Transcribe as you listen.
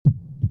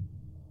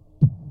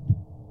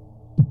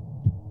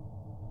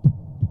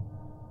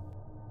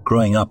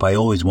Growing up, I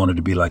always wanted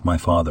to be like my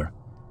father.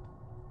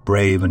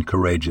 Brave and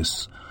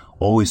courageous,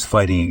 always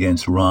fighting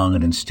against wrong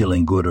and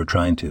instilling good or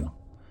trying to.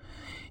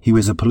 He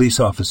was a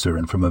police officer,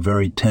 and from a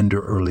very tender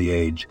early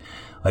age,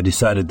 I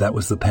decided that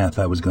was the path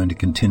I was going to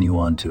continue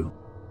on to.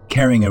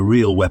 Carrying a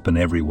real weapon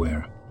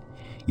everywhere.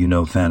 You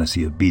know,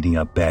 fantasy of beating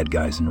up bad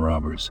guys and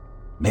robbers.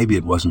 Maybe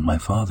it wasn't my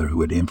father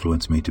who had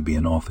influenced me to be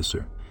an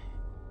officer.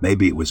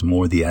 Maybe it was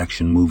more the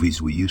action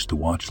movies we used to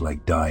watch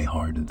like Die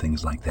Hard and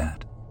things like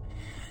that.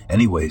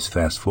 Anyways,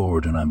 fast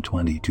forward and I'm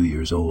 22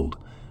 years old,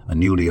 a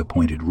newly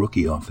appointed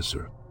rookie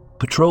officer.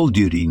 Patrol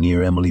duty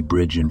near Emily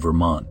Bridge in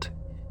Vermont.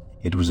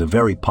 It was a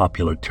very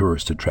popular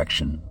tourist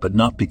attraction, but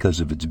not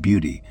because of its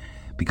beauty,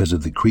 because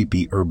of the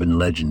creepy urban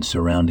legend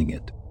surrounding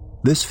it.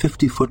 This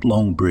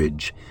 50-foot-long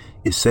bridge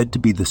is said to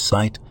be the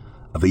site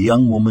of a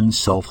young woman's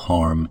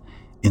self-harm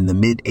in the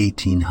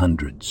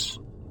mid-1800s.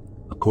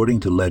 According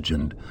to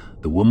legend,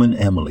 the woman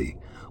Emily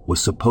was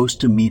supposed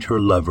to meet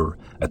her lover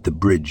at the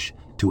bridge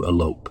to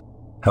elope.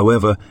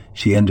 However,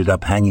 she ended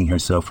up hanging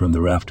herself from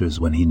the rafters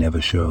when he never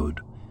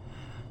showed.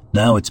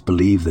 Now it's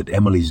believed that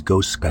Emily's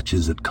ghost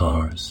scratches at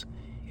cars.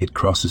 It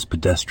crosses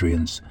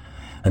pedestrians,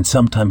 and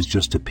sometimes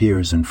just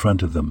appears in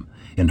front of them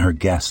in her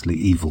ghastly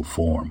evil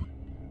form.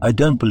 I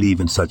don't believe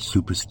in such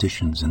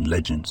superstitions and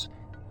legends.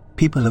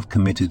 People have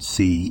committed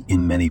sin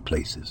in many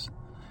places.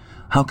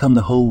 How come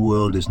the whole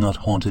world is not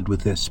haunted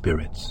with their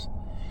spirits?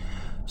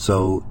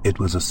 So it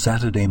was a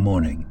Saturday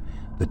morning,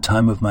 the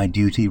time of my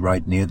duty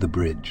right near the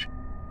bridge.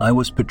 I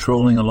was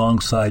patrolling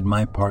alongside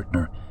my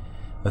partner,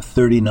 a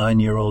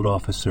 39-year-old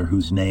officer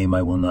whose name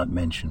I will not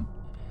mention.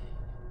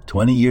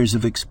 20 years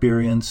of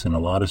experience and a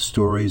lot of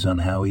stories on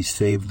how he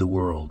saved the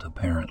world,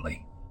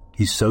 apparently.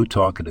 He's so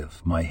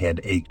talkative, my head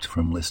ached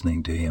from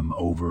listening to him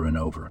over and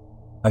over.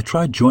 I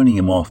tried joining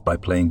him off by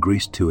playing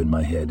Grease 2 in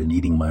my head and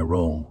eating my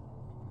roll,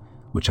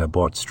 which I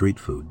bought street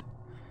food.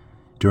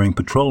 During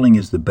patrolling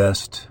is the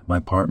best,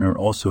 my partner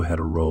also had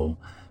a roll,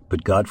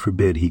 but God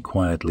forbid he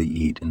quietly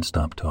eat and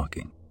stop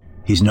talking.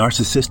 He's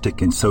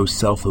narcissistic and so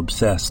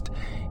self-obsessed,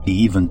 he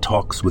even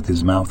talks with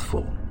his mouth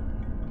full.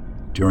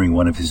 During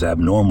one of his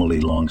abnormally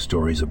long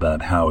stories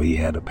about how he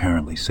had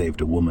apparently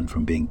saved a woman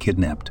from being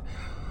kidnapped,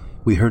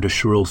 we heard a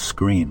shrill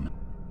scream.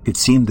 It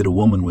seemed that a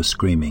woman was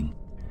screaming,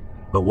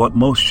 but what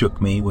most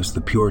shook me was the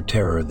pure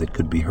terror that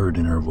could be heard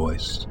in her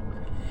voice.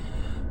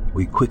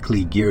 We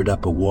quickly geared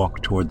up a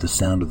walk toward the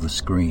sound of the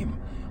scream,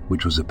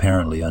 which was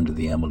apparently under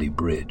the Emily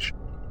Bridge.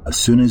 As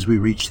soon as we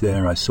reached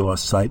there, I saw a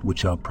sight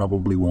which I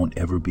probably won't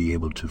ever be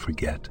able to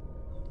forget.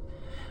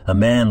 A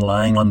man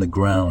lying on the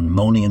ground,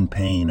 moaning in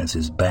pain as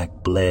his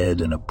back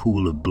bled and a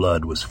pool of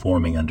blood was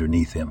forming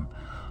underneath him,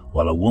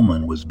 while a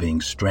woman was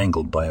being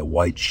strangled by a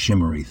white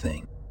shimmery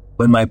thing.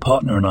 When my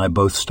partner and I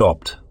both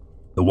stopped,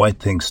 the white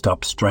thing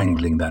stopped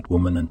strangling that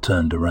woman and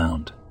turned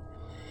around.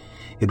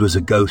 It was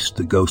a ghost,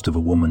 the ghost of a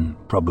woman,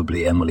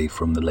 probably Emily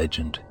from the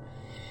legend.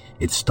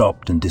 It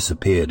stopped and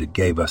disappeared. It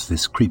gave us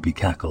this creepy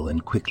cackle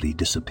and quickly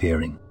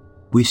disappearing.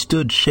 We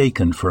stood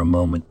shaken for a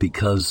moment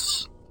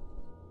because...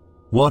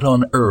 what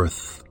on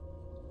earth?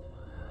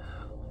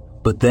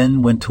 But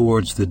then went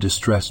towards the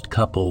distressed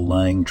couple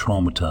lying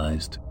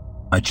traumatized.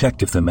 I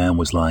checked if the man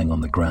was lying on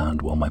the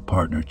ground while my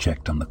partner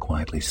checked on the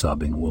quietly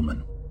sobbing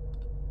woman.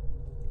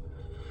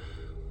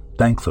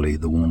 Thankfully,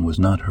 the woman was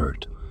not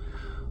hurt,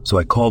 so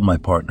I called my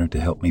partner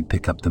to help me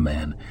pick up the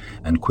man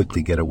and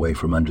quickly get away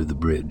from under the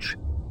bridge,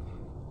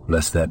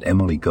 lest that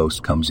Emily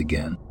ghost comes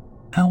again.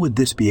 How would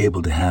this be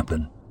able to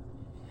happen?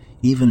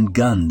 Even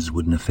guns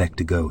wouldn't affect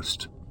a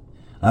ghost.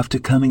 After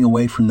coming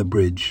away from the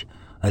bridge,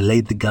 I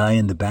laid the guy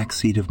in the back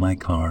seat of my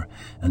car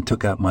and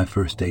took out my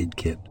first aid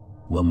kit,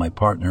 while my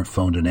partner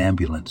phoned an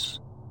ambulance.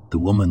 The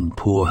woman,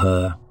 poor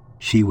her,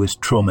 she was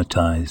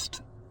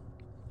traumatized,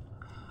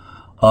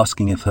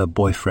 asking if her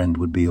boyfriend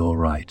would be all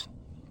right.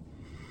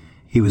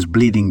 He was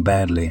bleeding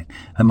badly,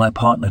 and my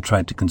partner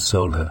tried to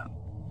console her,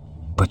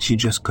 but she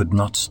just could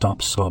not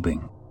stop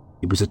sobbing.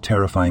 It was a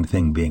terrifying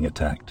thing being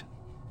attacked.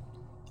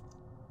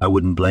 I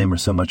wouldn't blame her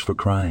so much for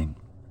crying.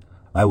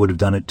 I would have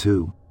done it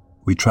too.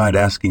 We tried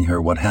asking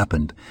her what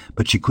happened,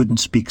 but she couldn't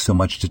speak so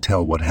much to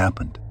tell what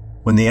happened.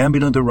 When the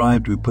ambulance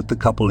arrived, we put the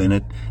couple in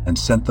it and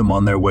sent them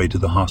on their way to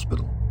the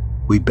hospital.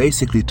 We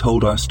basically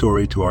told our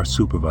story to our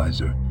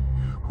supervisor,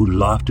 who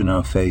laughed in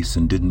our face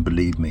and didn't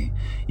believe me,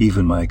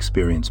 even my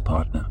experienced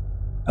partner.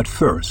 At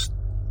first.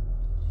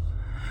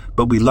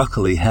 But we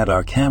luckily had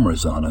our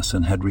cameras on us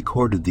and had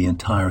recorded the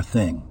entire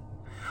thing.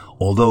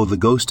 Although the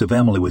ghost of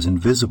Emily was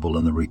invisible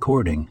in the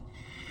recording,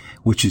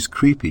 which is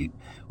creepy,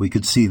 we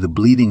could see the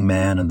bleeding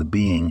man and the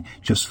being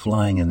just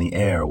flying in the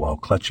air while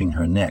clutching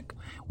her neck,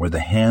 where the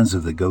hands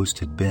of the ghost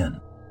had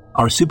been.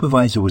 Our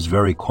supervisor was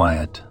very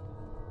quiet,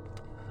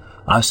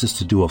 asked us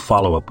to do a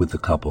follow-up with the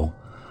couple,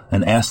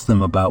 and asked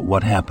them about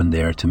what happened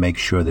there to make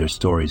sure their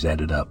stories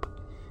added up.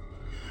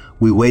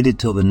 We waited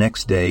till the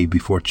next day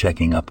before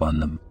checking up on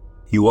them.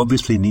 You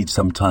obviously need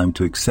some time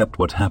to accept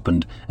what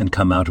happened and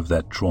come out of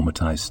that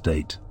traumatized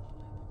state.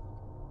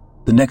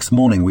 The next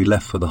morning we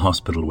left for the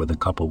hospital where the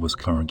couple was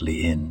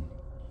currently in.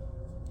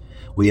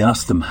 We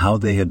asked them how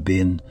they had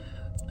been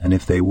and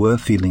if they were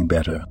feeling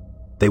better,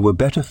 they were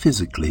better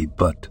physically,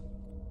 but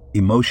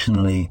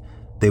emotionally,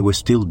 they were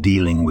still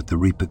dealing with the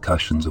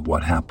repercussions of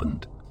what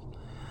happened.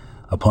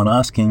 Upon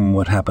asking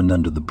what happened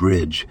under the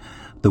bridge,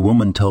 the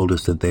woman told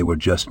us that they were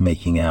just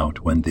making out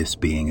when this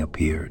being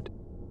appeared.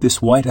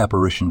 This white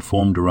apparition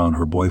formed around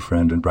her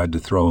boyfriend and tried to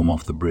throw him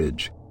off the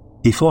bridge.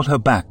 He fought her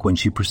back when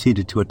she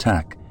proceeded to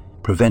attack,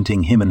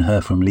 preventing him and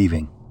her from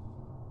leaving.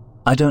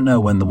 I don't know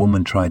when the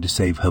woman tried to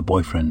save her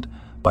boyfriend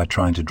by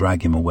trying to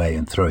drag him away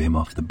and throw him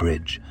off the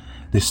bridge.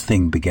 This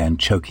thing began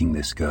choking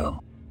this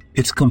girl.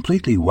 It's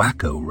completely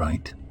wacko,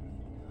 right?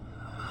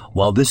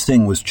 While this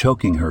thing was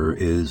choking her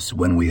is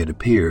when we had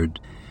appeared,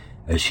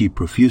 as she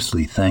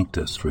profusely thanked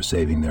us for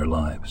saving their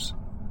lives.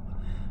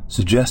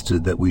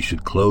 Suggested that we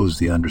should close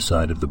the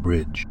underside of the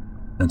bridge.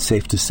 And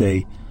safe to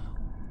say,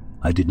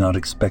 I did not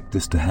expect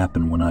this to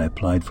happen when I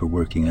applied for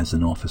working as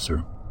an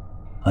officer.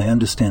 I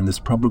understand this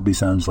probably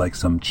sounds like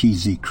some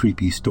cheesy,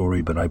 creepy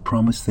story, but I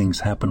promise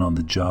things happen on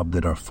the job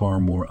that are far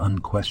more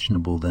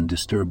unquestionable than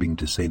disturbing,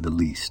 to say the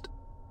least.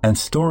 And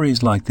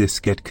stories like this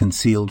get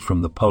concealed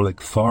from the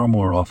public far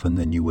more often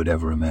than you would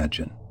ever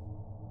imagine.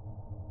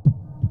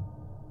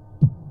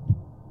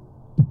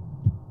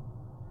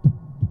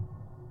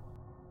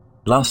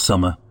 Last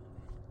summer,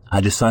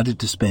 I decided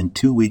to spend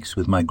 2 weeks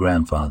with my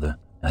grandfather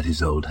at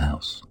his old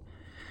house.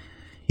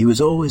 He was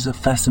always a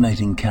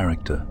fascinating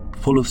character,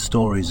 full of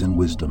stories and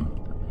wisdom,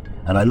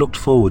 and I looked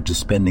forward to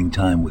spending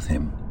time with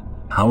him.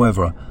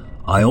 However,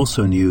 I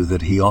also knew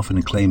that he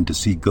often claimed to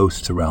see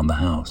ghosts around the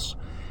house,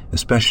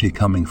 especially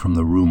coming from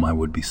the room I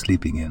would be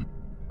sleeping in.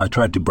 I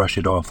tried to brush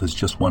it off as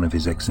just one of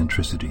his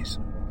eccentricities.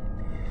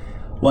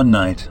 One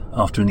night,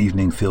 after an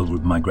evening filled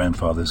with my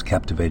grandfather's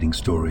captivating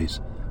stories,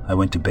 I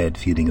went to bed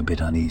feeling a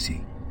bit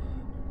uneasy.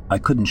 I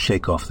couldn't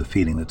shake off the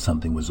feeling that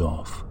something was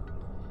off,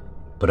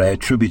 but I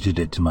attributed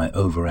it to my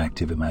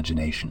overactive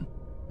imagination.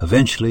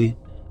 Eventually,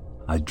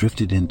 I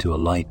drifted into a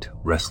light,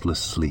 restless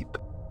sleep.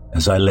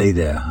 As I lay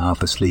there,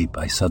 half asleep,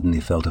 I suddenly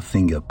felt a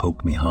finger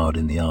poke me hard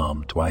in the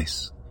arm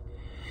twice.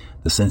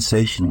 The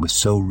sensation was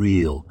so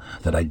real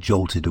that I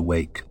jolted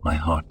awake, my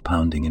heart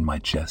pounding in my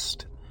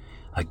chest.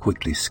 I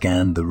quickly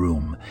scanned the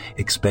room,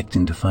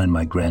 expecting to find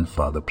my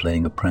grandfather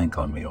playing a prank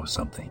on me or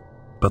something.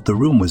 But the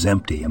room was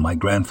empty, and my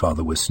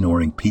grandfather was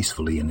snoring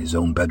peacefully in his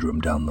own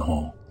bedroom down the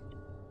hall.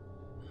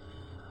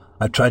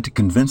 I tried to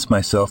convince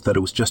myself that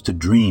it was just a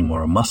dream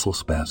or a muscle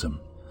spasm,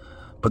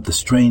 but the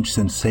strange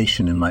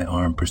sensation in my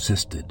arm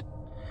persisted,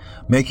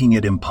 making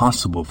it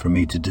impossible for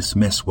me to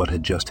dismiss what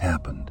had just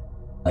happened.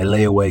 I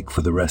lay awake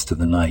for the rest of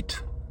the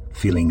night,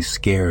 feeling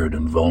scared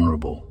and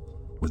vulnerable,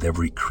 with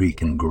every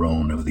creak and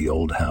groan of the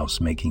old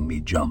house making me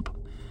jump.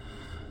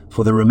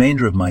 For the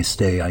remainder of my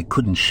stay, I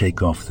couldn't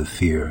shake off the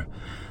fear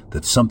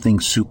that something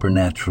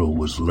supernatural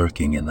was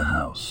lurking in the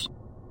house.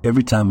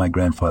 Every time my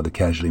grandfather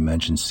casually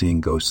mentioned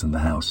seeing ghosts in the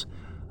house,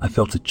 I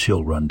felt a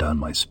chill run down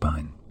my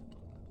spine.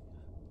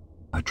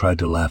 I tried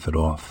to laugh it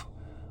off,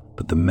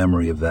 but the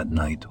memory of that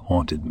night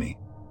haunted me.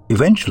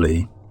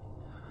 Eventually,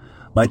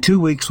 my 2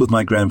 weeks with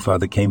my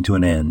grandfather came to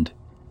an end,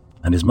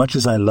 and as much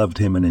as I loved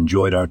him and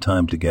enjoyed our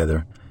time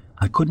together,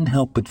 I couldn't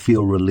help but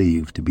feel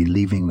relieved to be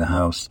leaving the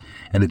house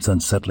and its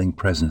unsettling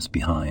presence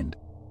behind.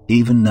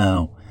 Even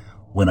now,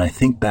 when I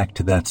think back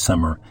to that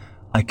summer,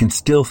 I can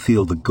still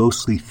feel the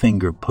ghostly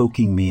finger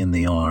poking me in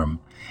the arm,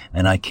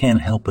 and I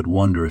can't help but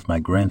wonder if my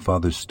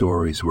grandfather's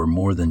stories were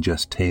more than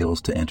just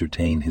tales to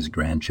entertain his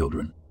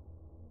grandchildren.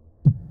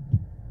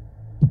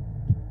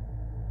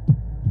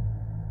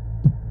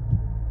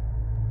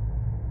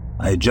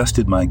 I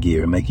adjusted my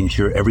gear, making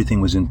sure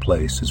everything was in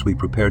place as we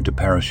prepared to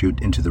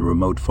parachute into the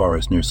remote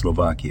forest near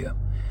Slovakia.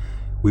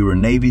 We were a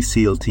Navy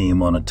SEAL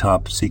team on a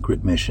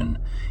top-secret mission,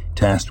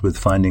 tasked with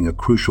finding a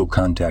crucial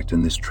contact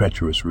in this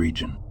treacherous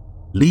region.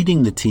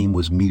 Leading the team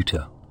was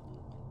Muta,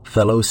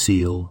 fellow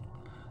SEAL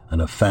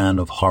and a fan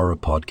of horror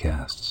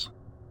podcasts.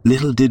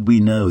 Little did we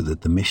know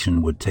that the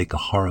mission would take a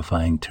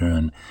horrifying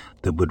turn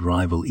that would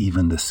rival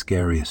even the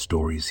scariest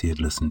stories he had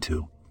listened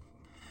to.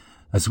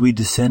 As we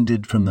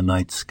descended from the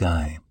night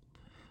sky,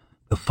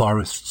 the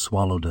forest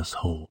swallowed us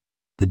whole.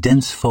 The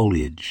dense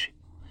foliage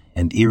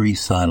and eerie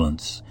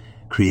silence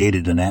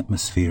created an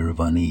atmosphere of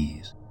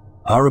unease.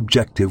 Our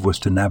objective was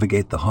to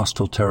navigate the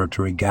hostile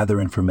territory, gather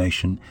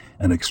information,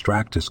 and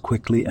extract as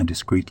quickly and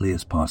discreetly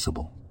as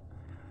possible.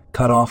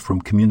 Cut off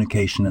from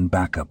communication and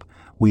backup,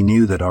 we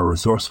knew that our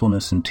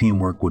resourcefulness and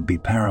teamwork would be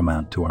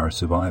paramount to our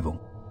survival.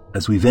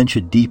 As we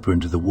ventured deeper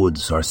into the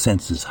woods, our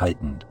senses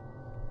heightened.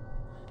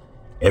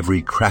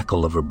 Every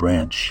crackle of a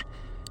branch,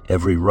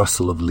 every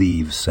rustle of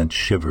leaves sent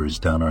shivers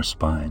down our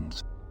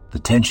spines. The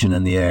tension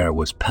in the air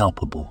was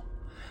palpable,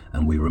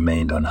 and we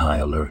remained on high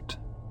alert.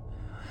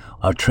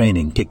 Our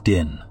training kicked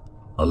in,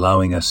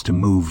 allowing us to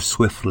move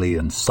swiftly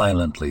and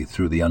silently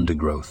through the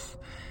undergrowth,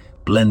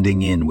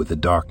 blending in with the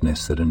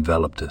darkness that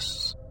enveloped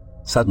us.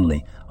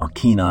 Suddenly, our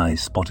keen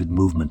eyes spotted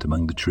movement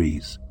among the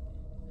trees.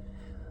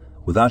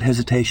 Without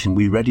hesitation,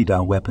 we readied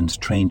our weapons,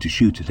 trained to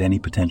shoot at any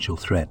potential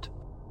threat.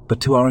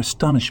 But to our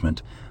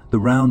astonishment, the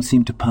round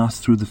seemed to pass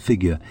through the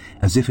figure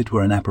as if it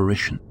were an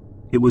apparition.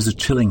 It was a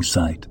chilling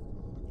sight,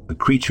 a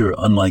creature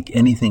unlike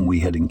anything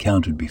we had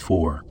encountered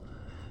before.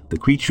 The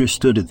creature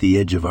stood at the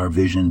edge of our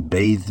vision,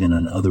 bathed in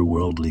an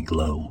otherworldly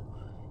glow.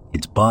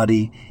 Its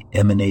body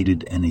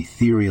emanated an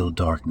ethereal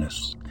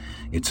darkness,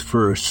 its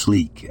fur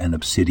sleek and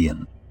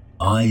obsidian,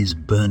 eyes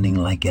burning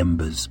like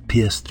embers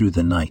pierced through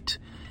the night,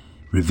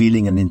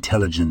 revealing an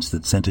intelligence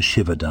that sent a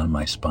shiver down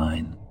my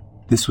spine.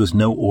 This was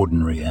no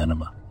ordinary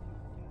anima.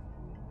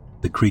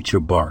 The creature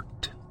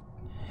barked,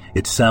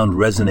 its sound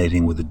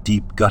resonating with a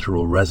deep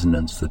guttural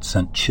resonance that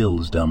sent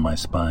chills down my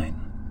spine.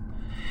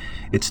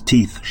 Its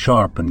teeth,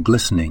 sharp and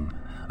glistening,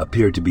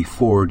 appeared to be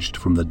forged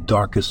from the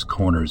darkest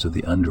corners of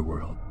the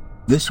underworld.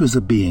 This was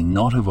a being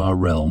not of our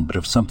realm, but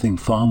of something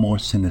far more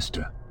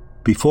sinister.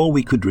 Before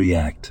we could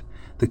react,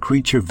 the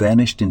creature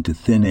vanished into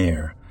thin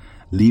air,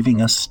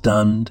 leaving us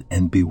stunned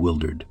and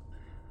bewildered.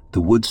 The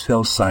woods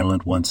fell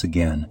silent once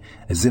again,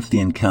 as if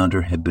the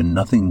encounter had been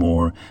nothing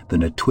more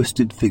than a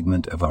twisted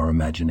figment of our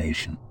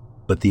imagination.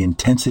 But the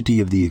intensity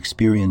of the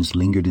experience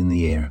lingered in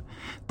the air,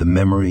 the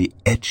memory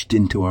etched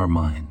into our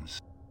minds.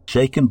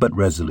 Shaken but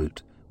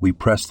resolute, we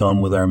pressed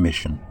on with our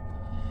mission.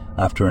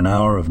 After an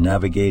hour of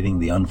navigating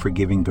the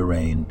unforgiving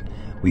terrain,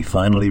 we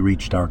finally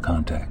reached our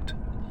contact.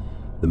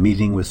 The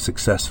meeting was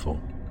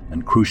successful,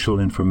 and crucial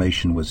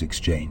information was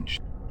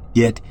exchanged.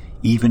 Yet,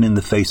 even in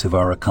the face of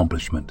our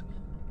accomplishment,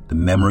 the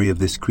memory of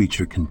this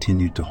creature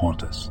continued to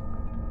haunt us.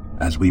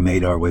 As we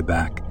made our way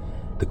back,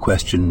 the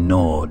question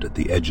gnawed at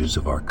the edges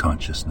of our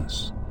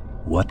consciousness.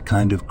 What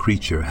kind of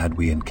creature had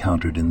we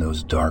encountered in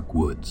those dark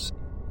woods?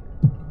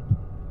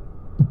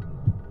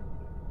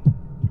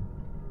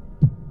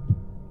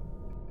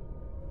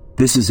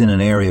 This is in an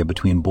area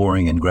between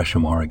Boring and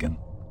Gresham, Oregon.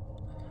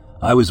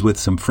 I was with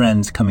some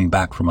friends coming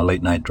back from a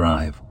late-night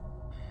drive.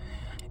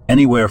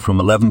 Anywhere from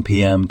 11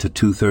 p.m. to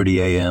 2:30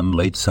 a.m.,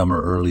 late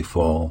summer, early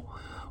fall,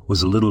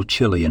 was a little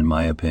chilly in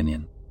my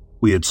opinion.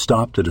 We had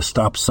stopped at a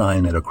stop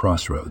sign at a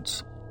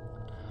crossroads.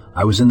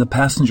 I was in the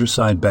passenger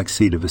side back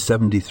seat of a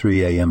 73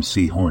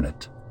 AMC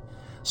Hornet,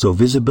 so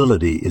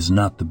visibility is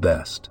not the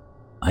best.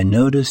 I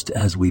noticed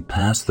as we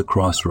passed the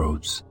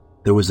crossroads,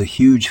 there was a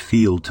huge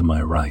field to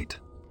my right,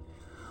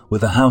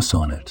 with a house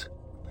on it.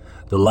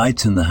 The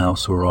lights in the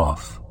house were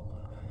off.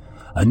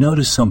 I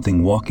noticed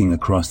something walking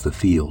across the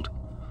field,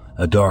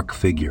 a dark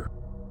figure.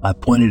 I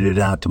pointed it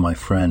out to my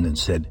friend and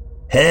said,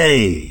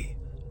 "Hey,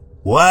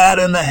 what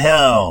in the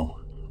hell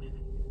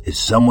is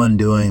someone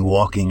doing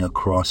walking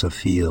across a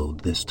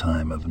field this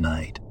time of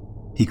night?"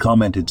 He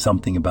commented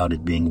something about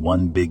it being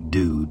one big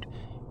dude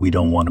we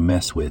don't want to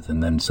mess with,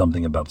 and then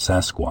something about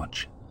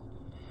Sasquatch.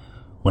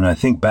 When I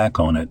think back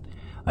on it,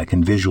 I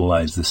can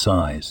visualize the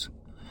size,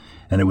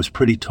 and it was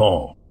pretty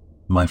tall.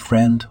 My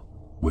friend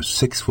was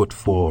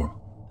 6'4",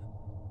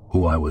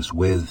 who I was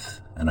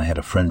with, and I had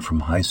a friend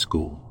from high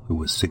school who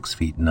was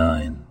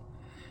 6'9",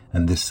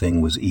 and this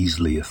thing was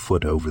easily a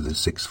foot over the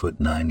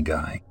 6'9"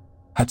 guy.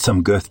 Had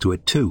some girth to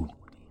it too,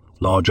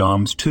 large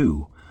arms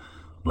too,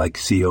 like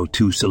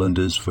CO2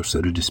 cylinders for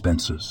soda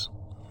dispensers.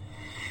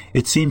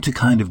 It seemed to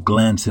kind of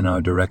glance in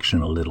our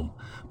direction a little,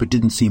 but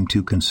didn't seem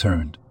too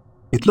concerned.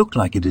 It looked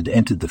like it had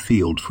entered the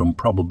field from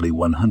probably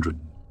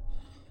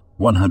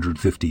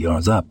 150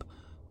 yards up,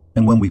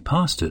 and when we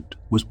passed it,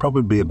 was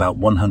probably about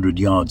 100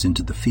 yards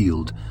into the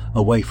field,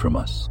 away from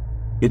us.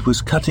 It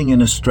was cutting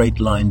in a straight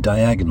line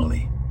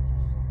diagonally,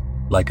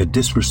 like a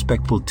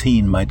disrespectful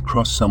teen might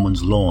cross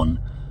someone's lawn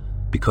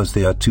because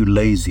they are too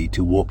lazy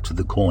to walk to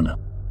the corner.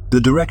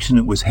 The direction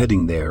it was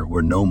heading there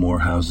were no more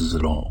houses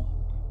at all.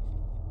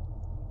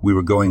 We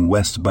were going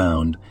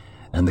westbound,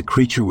 and the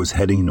creature was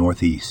heading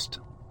northeast.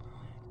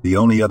 The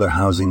only other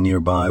housing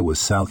nearby was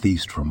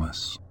southeast from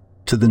us.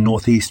 To the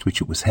northeast,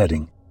 which it was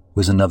heading,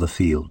 was another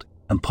field,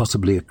 and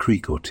possibly a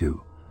creek or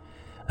two,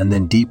 and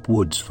then deep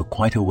woods for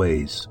quite a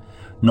ways,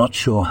 not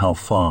sure how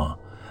far,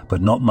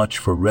 but not much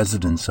for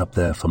residents up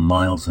there for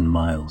miles and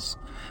miles,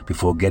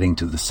 before getting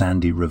to the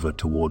Sandy River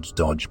towards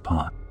Dodge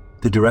Park.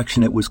 The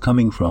direction it was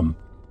coming from,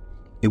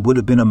 it would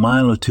have been a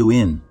mile or two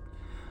in,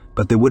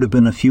 but there would have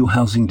been a few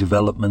housing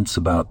developments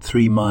about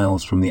 3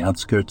 miles from the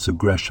outskirts of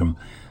Gresham,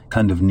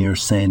 kind of near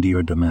Sandy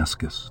or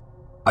Damascus.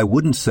 I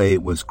wouldn't say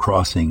it was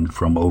crossing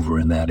from over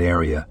in that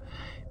area,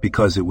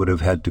 because it would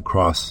have had to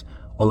cross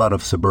a lot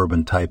of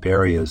suburban-type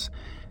areas,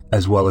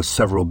 as well as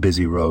several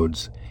busy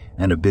roads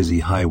and a busy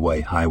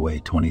highway, Highway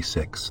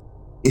 26.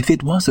 If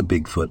it was a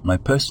Bigfoot, my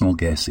personal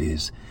guess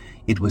is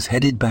it was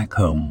headed back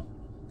home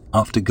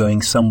after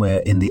going somewhere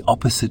in the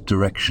opposite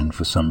direction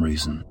for some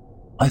reason.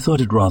 I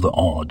thought it rather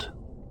odd,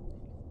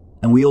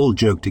 and we all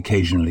joked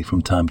occasionally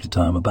from time to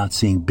time about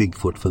seeing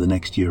Bigfoot for the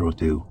next year or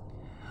two.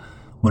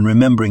 When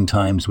remembering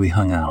times we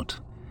hung out,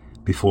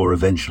 before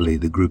eventually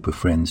the group of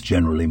friends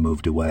generally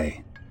moved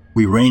away.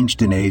 We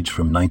ranged in age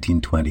from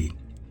 1920,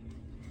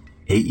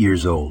 8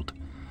 years old,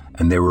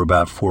 and there were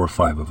about 4 or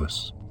 5 of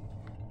us.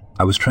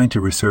 I was trying to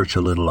research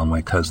a little on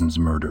my cousin's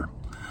murder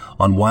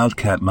on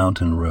Wildcat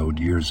Mountain Road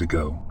years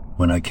ago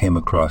when I came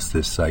across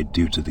this site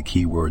due to the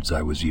keywords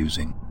I was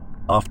using.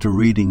 After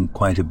reading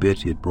quite a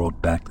bit, it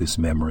brought back this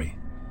memory.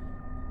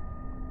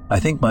 I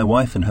think my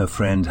wife and her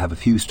friend have a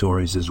few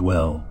stories as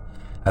well,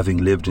 having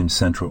lived in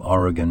Central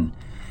Oregon,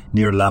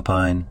 near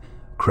Lapine,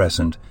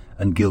 Crescent,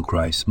 and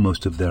Gilchrist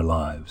most of their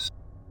lives.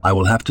 I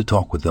will have to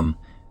talk with them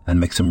and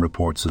make some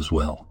reports as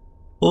well.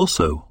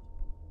 Also,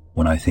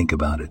 when I think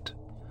about it,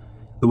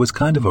 there was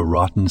kind of a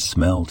rotten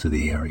smell to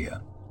the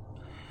area.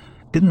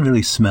 Didn't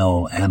really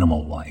smell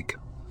animal-like.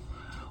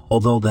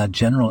 Although that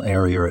general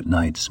area at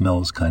night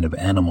smells kind of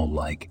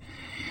animal-like,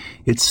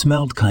 it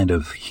smelled kind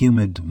of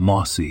humid,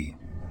 mossy,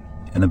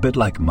 and a bit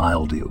like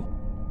mildew.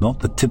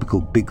 Not the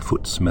typical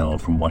Bigfoot smell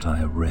from what I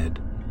have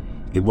read.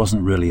 It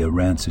wasn't really a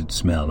rancid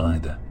smell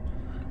either,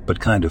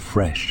 but kind of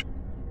fresh.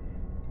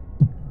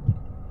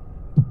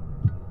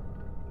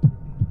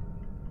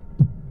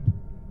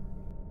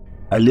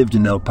 I lived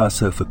in El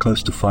Paso for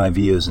close to 5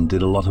 years and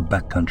did a lot of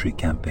backcountry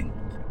camping.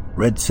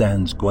 Red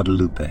Sands,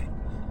 Guadalupe.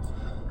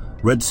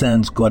 Red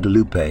Sands,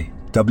 Guadalupe,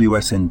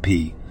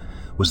 WSNP,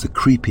 was the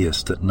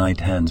creepiest at night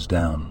hands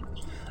down,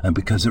 and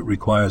because it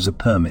requires a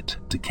permit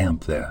to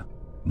camp there.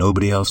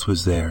 Nobody else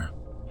was there.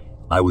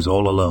 I was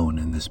all alone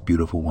in this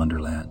beautiful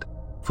wonderland.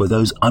 For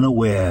those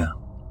unaware,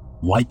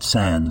 White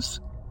Sands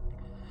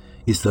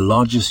is the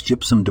largest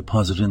gypsum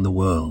deposit in the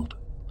world,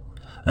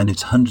 and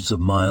it's hundreds of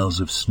miles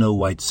of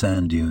snow-white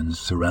sand dunes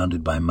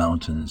surrounded by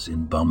mountains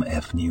in Bum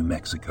F, New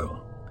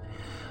Mexico.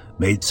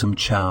 Made some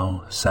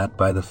chow, sat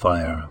by the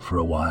fire for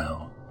a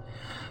while,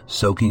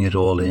 soaking it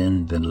all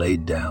in, then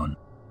laid down.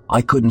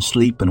 I couldn't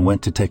sleep and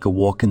went to take a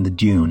walk in the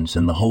dunes,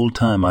 and the whole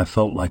time I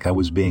felt like I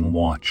was being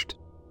watched.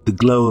 The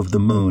glow of the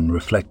moon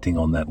reflecting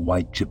on that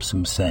white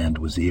gypsum sand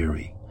was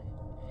eerie.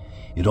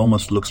 It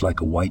almost looks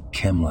like a white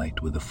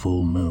chemlight with a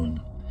full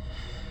moon.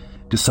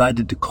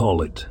 Decided to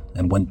call it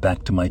and went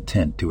back to my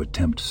tent to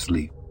attempt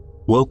sleep.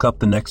 Woke up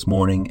the next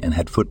morning and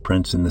had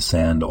footprints in the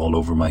sand all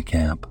over my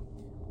camp,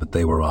 but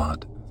they were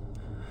odd.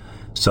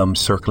 Some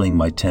circling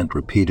my tent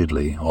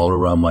repeatedly all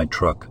around my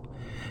truck,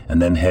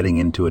 and then heading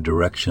into a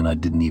direction I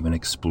didn't even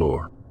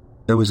explore.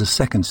 There was a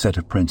second set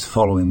of prints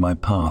following my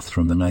path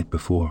from the night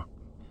before.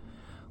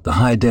 The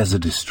high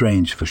desert is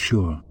strange for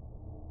sure.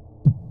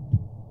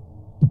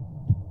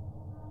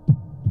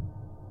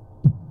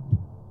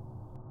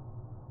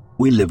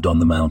 We lived on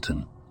the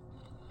mountain.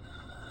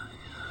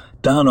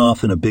 Down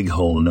off in a big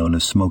hole known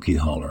as Smoky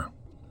Holler,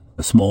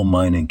 a small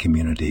mining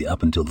community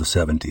up until the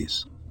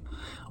 70s.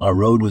 Our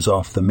road was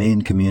off the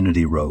main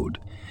community road.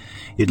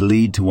 It'd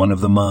lead to one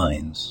of the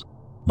mines.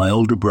 My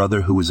older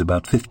brother, who was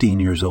about 15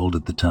 years old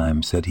at the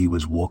time, said he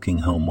was walking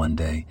home one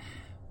day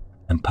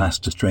and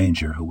passed a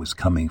stranger who was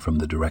coming from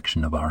the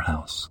direction of our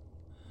house.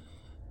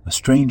 A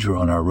stranger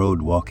on our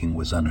road walking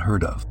was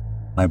unheard of.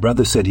 My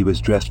brother said he was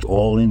dressed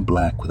all in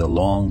black with a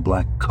long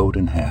black coat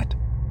and hat,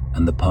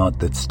 and the part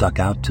that stuck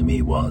out to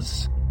me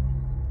was,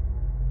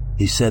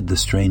 he said the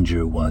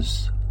stranger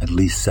was at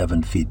least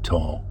 7 feet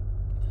tall.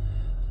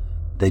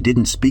 They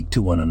didn't speak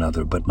to one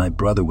another, but my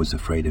brother was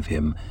afraid of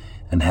him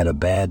and had a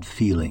bad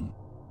feeling.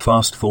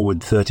 Fast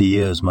forward 30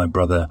 years, my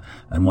brother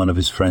and one of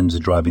his friends are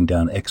driving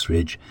down X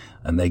Ridge,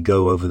 and they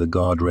go over the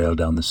guardrail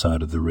down the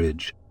side of the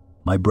ridge.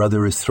 My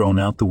brother is thrown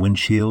out the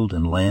windshield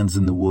and lands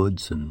in the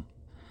woods and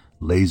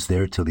lays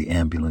there till the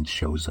ambulance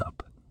shows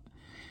up.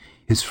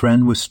 His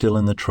friend was still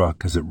in the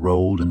truck as it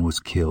rolled and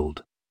was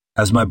killed.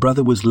 As my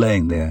brother was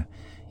laying there,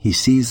 he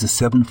sees a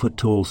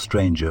 7-foot-tall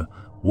stranger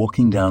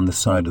walking down the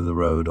side of the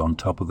road on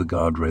top of the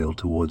guardrail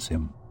towards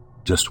him,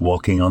 just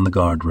walking on the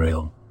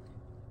guardrail.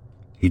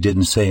 He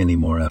didn't say any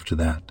more after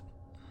that.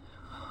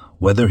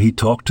 Whether he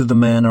talked to the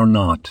man or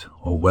not,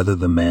 or whether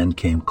the man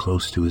came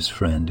close to his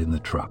friend in the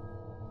truck.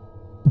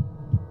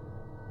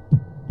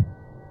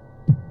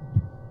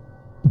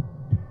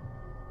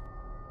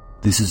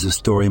 This is a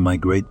story my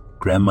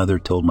great-grandmother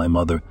told my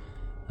mother,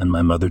 and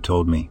my mother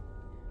told me.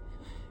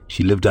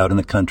 She lived out in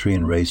the country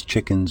and raised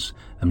chickens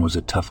and was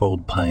a tough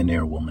old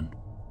pioneer woman.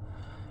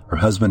 Her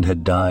husband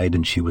had died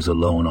and she was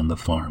alone on the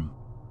farm.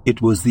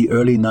 It was the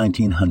early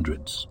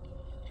 1900s.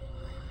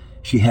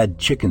 She had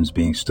chickens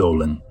being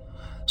stolen,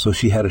 so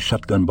she had a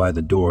shotgun by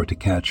the door to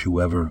catch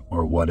whoever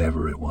or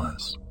whatever it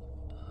was.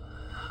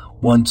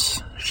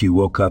 Once, she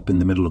woke up in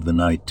the middle of the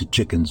night to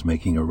chickens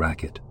making a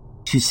racket.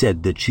 She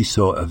said that she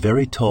saw a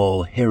very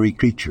tall, hairy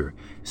creature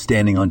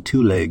standing on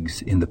 2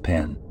 legs in the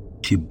pen.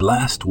 She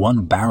blasted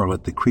one barrel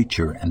at the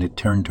creature and it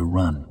turned to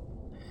run.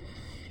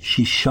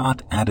 She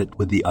shot at it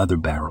with the other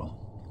barrel.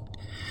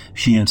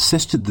 She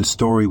insisted the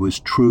story was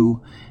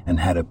true and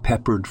had a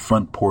peppered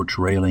front porch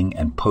railing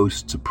and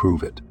posts to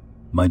prove it.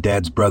 My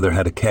dad's brother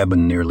had a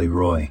cabin near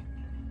Leroy,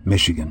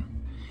 Michigan.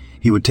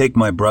 He would take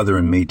my brother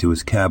and me to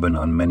his cabin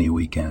on many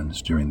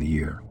weekends during the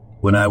year.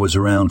 When I was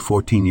around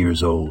 14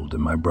 years old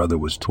and my brother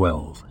was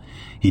 12,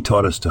 he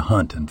taught us to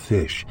hunt and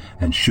fish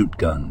and shoot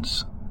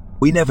guns.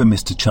 We never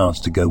missed a chance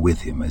to go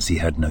with him as he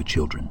had no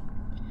children.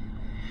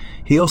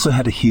 He also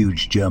had a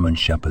huge German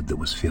shepherd that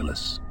was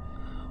fearless.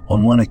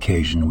 On one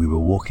occasion, we were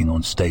walking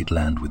on state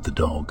land with the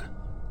dog.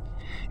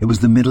 It was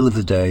the middle of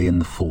the day in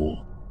the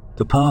fall.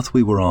 The path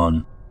we were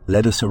on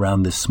led us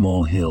around this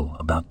small hill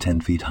about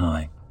 10 feet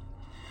high.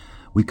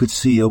 We could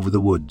see over the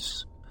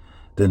woods.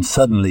 Then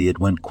suddenly it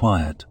went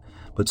quiet,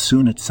 but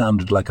soon it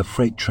sounded like a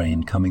freight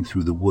train coming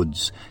through the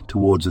woods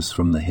towards us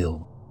from the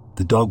hill.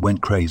 The dog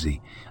went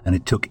crazy, and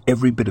it took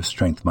every bit of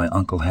strength my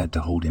uncle had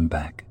to hold him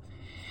back.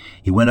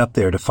 He went up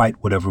there to fight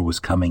whatever was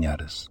coming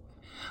at us.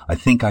 I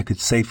think I could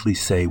safely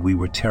say we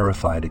were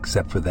terrified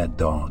except for that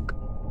dog.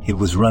 It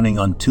was running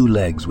on 2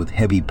 legs with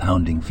heavy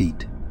pounding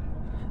feet.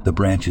 The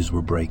branches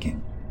were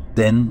breaking.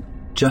 Then,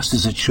 just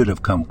as it should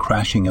have come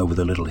crashing over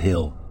the little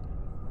hill,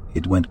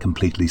 it went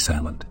completely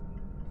silent.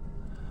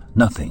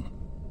 Nothing.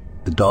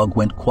 The dog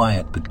went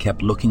quiet but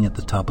kept looking at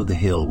the top of the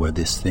hill where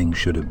this thing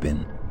should have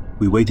been.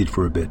 We waited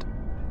for a bit.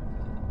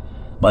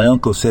 My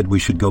uncle said we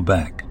should go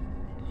back.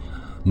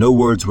 No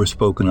words were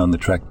spoken on the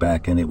trek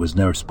back, and it was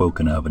never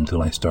spoken of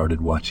until I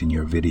started watching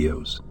your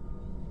videos.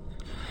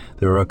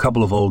 There are a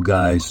couple of old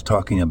guys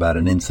talking about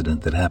an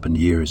incident that happened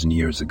years and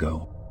years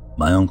ago.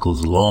 My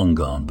uncle's long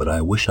gone, but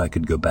I wish I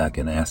could go back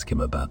and ask him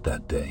about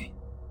that day.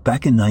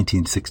 Back in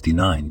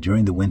 1969,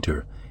 during the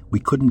winter, we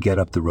couldn't get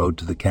up the road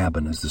to the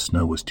cabin as the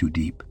snow was too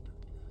deep.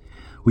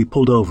 We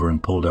pulled over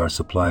and pulled our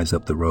supplies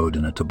up the road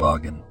in a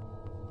toboggan.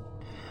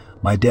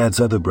 My dad's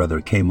other brother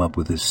came up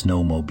with his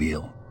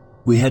snowmobile.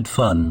 We had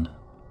fun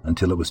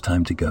until it was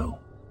time to go.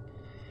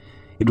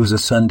 It was a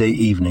Sunday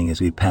evening as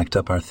we packed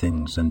up our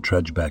things and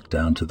trudged back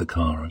down to the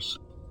cars.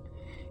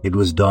 It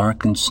was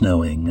dark and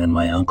snowing, and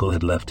my uncle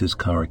had left his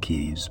car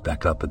keys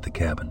back up at the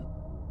cabin.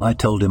 I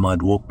told him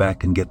I'd walk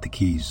back and get the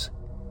keys.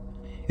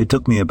 It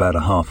took me about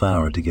a half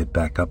hour to get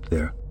back up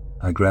there.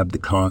 I grabbed the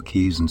car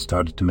keys and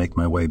started to make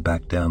my way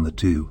back down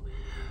the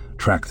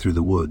track through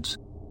the woods.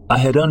 I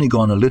had only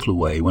gone a little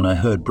way when I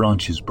heard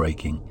branches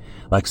breaking,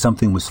 like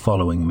something was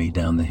following me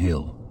down the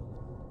hill.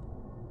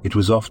 It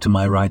was off to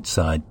my right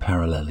side,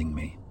 paralleling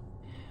me.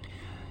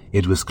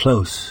 It was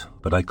close,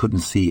 but I couldn't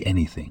see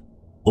anything.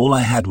 All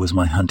I had was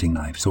my hunting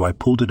knife, so I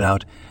pulled it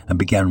out and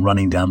began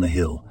running down the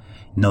hill,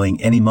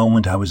 knowing any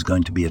moment I was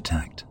going to be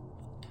attacked.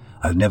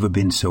 I've never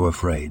been so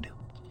afraid.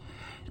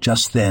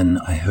 Just then,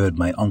 I heard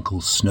my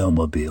uncle's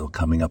snowmobile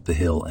coming up the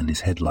hill and his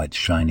headlights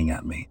shining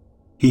at me.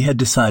 He had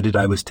decided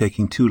I was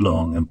taking too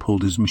long and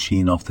pulled his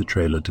machine off the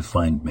trailer to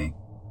find me.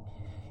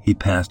 He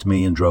passed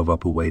me and drove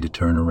up a way to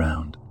turn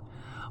around.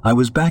 I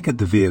was back at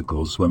the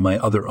vehicles when my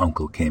other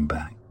uncle came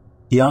back.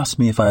 He asked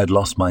me if I had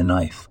lost my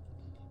knife.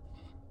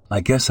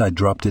 I guess I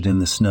dropped it in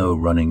the snow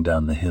running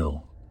down the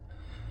hill.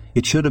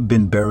 It should have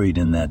been buried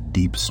in that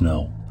deep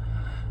snow,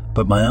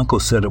 but my uncle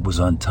said it was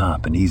on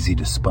top and easy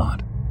to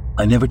spot.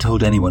 I never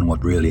told anyone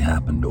what really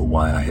happened or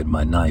why I had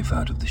my knife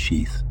out of the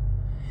sheath.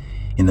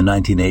 In the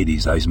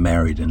 1980s, I was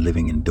married and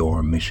living in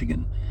Durham,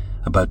 Michigan,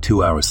 about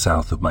 2 hours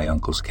south of my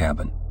uncle's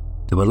cabin.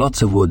 There were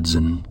lots of woods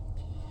and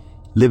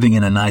living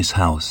in a nice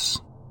house.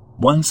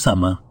 One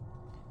summer,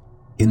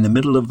 in the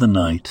middle of the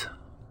night,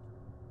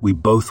 we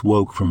both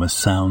woke from a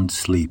sound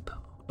sleep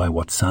by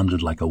what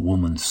sounded like a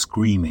woman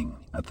screaming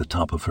at the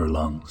top of her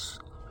lungs.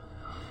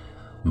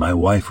 My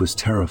wife was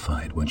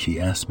terrified when she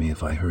asked me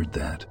if I heard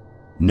that.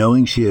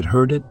 Knowing she had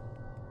heard it,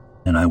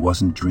 and I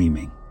wasn't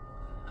dreaming,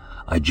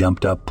 I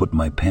jumped up, put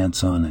my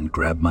pants on, and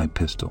grabbed my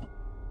pistol.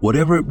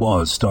 Whatever it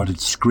was started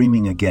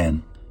screaming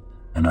again,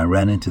 and I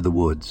ran into the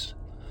woods.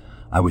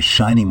 I was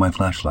shining my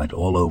flashlight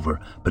all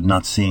over, but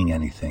not seeing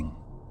anything.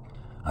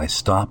 I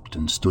stopped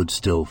and stood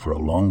still for a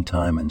long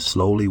time and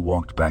slowly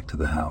walked back to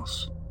the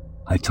house.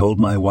 I told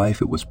my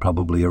wife it was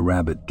probably a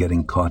rabbit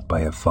getting caught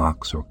by a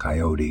fox or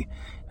coyote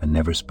and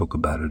never spoke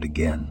about it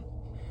again.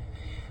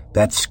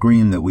 That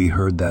scream that we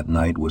heard that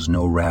night was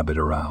no rabbit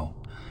or owl,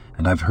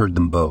 and I've heard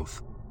them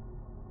both.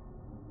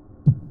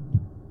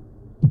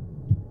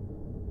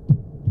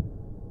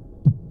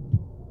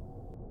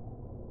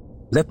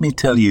 Let me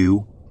tell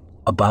you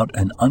about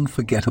an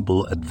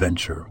unforgettable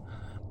adventure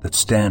that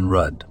Stan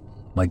Rudd,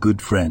 my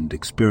good friend,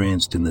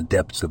 experienced in the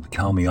depths of the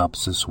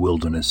Kalmiopsis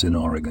wilderness in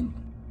Oregon.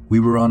 We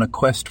were on a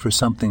quest for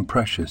something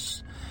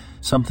precious,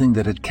 something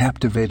that had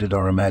captivated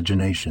our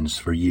imaginations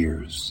for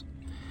years.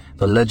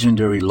 The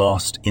legendary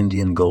lost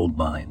Indian gold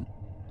mine.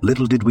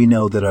 Little did we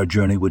know that our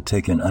journey would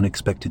take an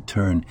unexpected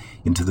turn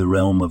into the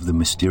realm of the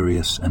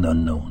mysterious and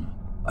unknown.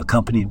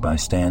 Accompanied by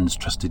Stan's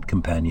trusted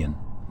companion,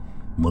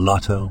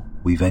 Mulatto,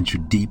 we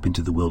ventured deep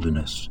into the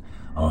wilderness,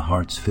 our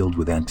hearts filled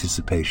with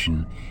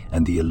anticipation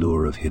and the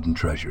allure of hidden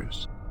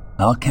treasures.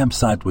 Our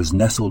campsite was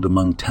nestled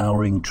among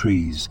towering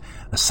trees,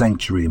 a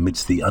sanctuary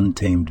amidst the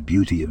untamed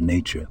beauty of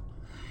nature.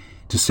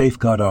 To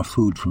safeguard our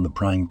food from the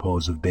prying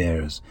paws of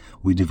bears,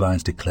 we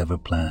devised a clever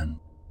plan.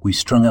 We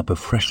strung up a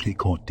freshly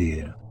caught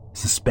deer,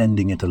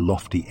 suspending it a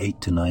lofty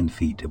 8 to 9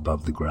 feet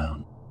above the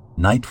ground.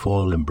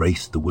 Nightfall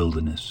embraced the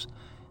wilderness,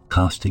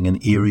 casting an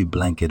eerie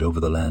blanket over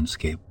the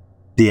landscape.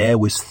 The air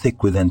was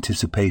thick with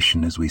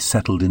anticipation as we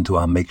settled into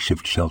our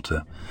makeshift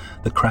shelter,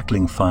 the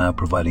crackling fire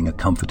providing a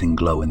comforting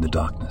glow in the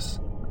darkness.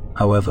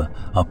 However,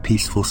 our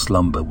peaceful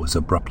slumber was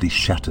abruptly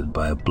shattered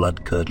by a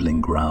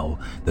blood-curdling growl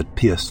that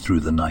pierced through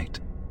the night.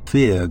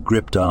 Fear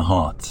gripped our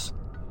hearts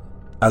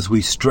as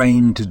we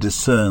strained to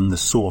discern the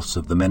source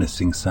of the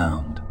menacing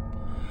sound.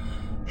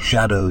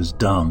 Shadows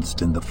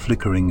danced in the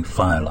flickering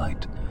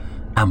firelight,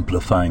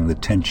 amplifying the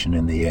tension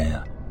in the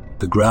air.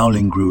 The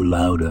growling grew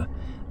louder,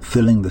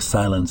 filling the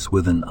silence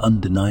with an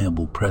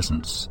undeniable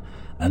presence,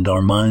 and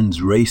our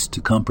minds raced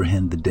to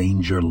comprehend the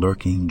danger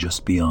lurking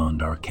just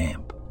beyond our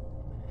camp.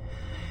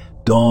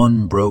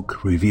 Dawn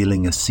broke,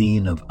 revealing a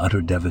scene of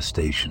utter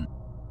devastation.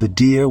 The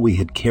deer we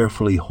had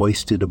carefully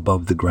hoisted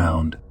above the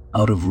ground,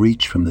 out of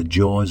reach from the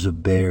jaws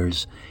of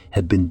bears,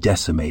 had been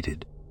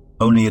decimated.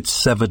 Only its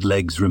severed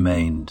legs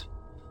remained,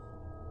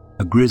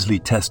 a grisly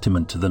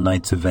testament to the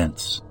night's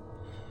events.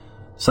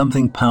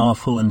 Something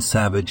powerful and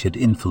savage had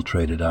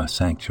infiltrated our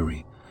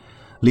sanctuary,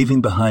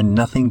 leaving behind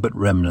nothing but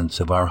remnants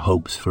of our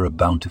hopes for a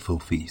bountiful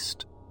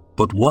feast.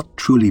 But what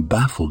truly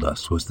baffled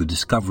us was the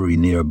discovery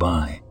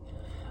nearby,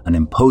 an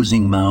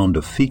imposing mound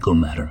of fecal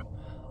matter,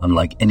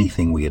 unlike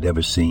anything we had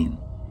ever seen.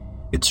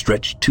 It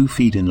stretched 2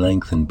 feet in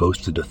length and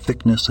boasted a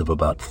thickness of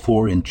about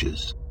 4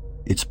 inches.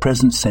 Its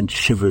presence sent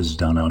shivers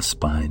down our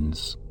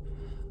spines,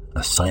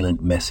 a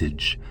silent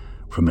message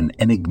from an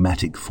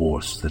enigmatic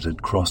force that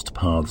had crossed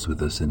paths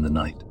with us in the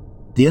night.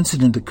 The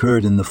incident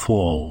occurred in the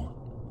fall,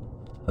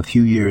 a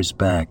few years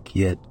back,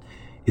 yet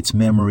its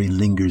memory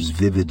lingers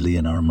vividly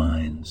in our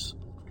minds.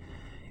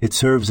 It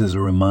serves as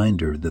a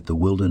reminder that the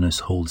wilderness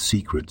holds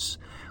secrets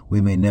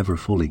we may never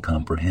fully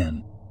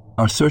comprehend.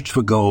 Our search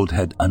for gold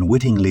had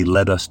unwittingly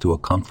led us to a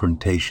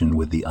confrontation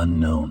with the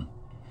unknown,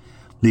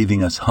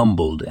 leaving us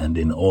humbled and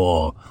in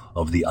awe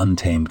of the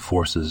untamed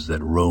forces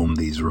that roam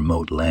these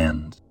remote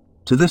lands.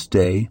 To this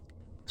day,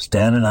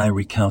 Stan and I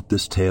recount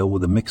this tale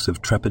with a mix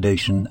of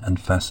trepidation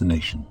and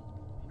fascination.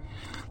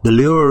 The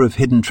lure of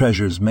hidden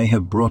treasures may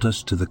have brought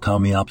us to the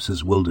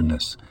Kamiapsa's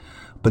wilderness,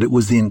 but it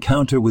was the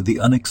encounter with the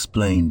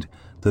unexplained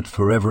that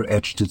forever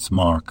etched its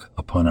mark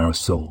upon our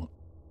soul.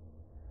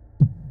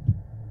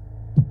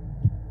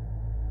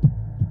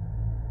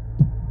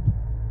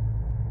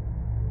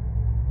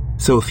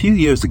 So a few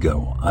years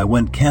ago, I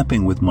went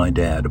camping with my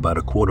dad about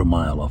a quarter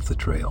mile off the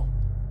trail.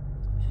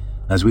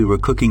 As we were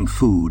cooking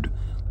food,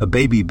 a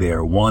baby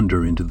bear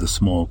wandered into the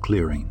small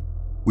clearing.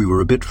 We were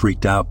a bit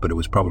freaked out, but it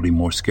was probably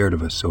more scared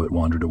of us, so it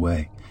wandered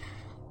away.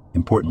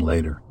 Important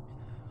later.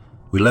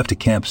 We left a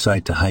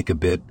campsite to hike a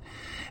bit,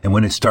 and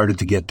when it started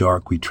to get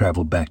dark, we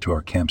traveled back to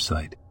our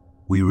campsite.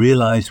 We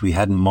realized we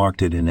hadn't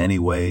marked it in any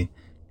way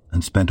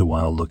and spent a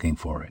while looking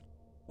for it.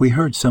 We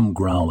heard some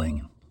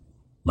growling,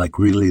 like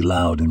really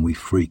loud, and we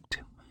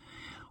freaked.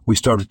 We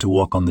started to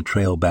walk on the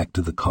trail back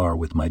to the car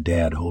with my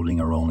dad holding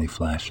our only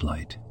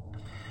flashlight.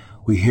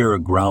 We hear a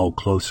growl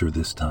closer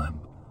this time.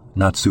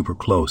 Not super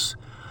close,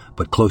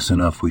 but close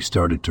enough we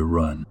started to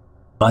run.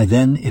 By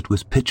then, it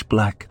was pitch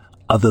black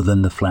other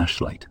than the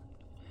flashlight.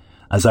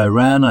 As I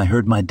ran, I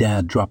heard my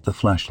dad drop the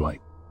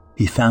flashlight.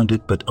 He found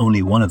it, but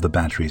only one of the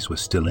batteries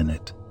was still in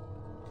it.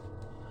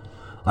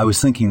 I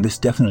was thinking this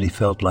definitely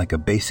felt like a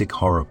basic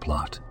horror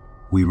plot.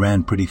 We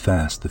ran pretty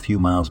fast, the few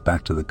miles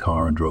back to the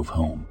car, and drove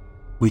home.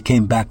 We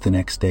came back the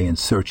next day and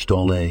searched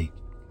all day.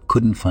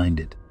 Couldn't find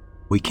it.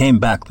 We came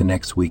back the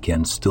next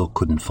weekend, still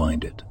couldn't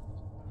find it.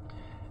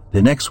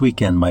 The next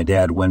weekend, my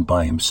dad went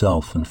by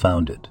himself and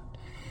found it.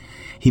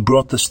 He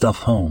brought the stuff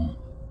home.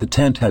 The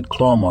tent had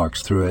claw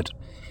marks through it,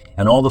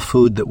 and all the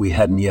food that we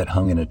hadn't yet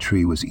hung in a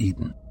tree was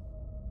eaten.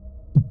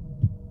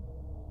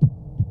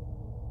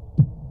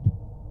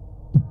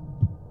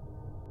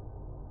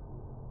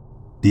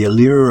 The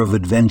allure of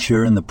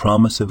adventure and the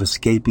promise of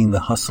escaping the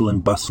hustle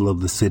and bustle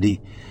of the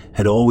city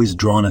had always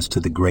drawn us to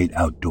the great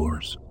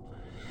outdoors.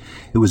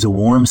 It was a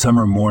warm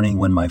summer morning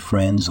when my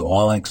friends,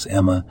 Alex,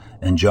 Emma,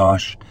 and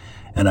Josh,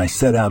 and I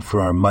set out for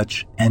our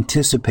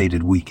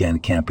much-anticipated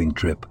weekend camping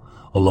trip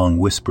along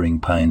Whispering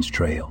Pines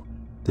Trail.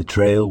 The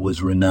trail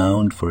was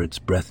renowned for its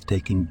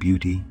breathtaking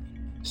beauty,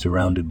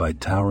 surrounded by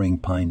towering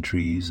pine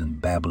trees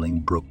and babbling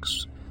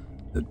brooks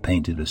that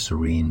painted a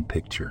serene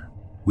picture.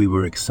 We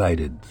were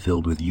excited,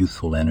 filled with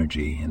youthful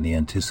energy and the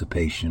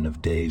anticipation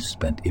of days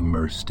spent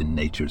immersed in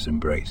nature's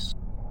embrace.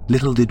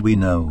 Little did we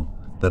know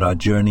that our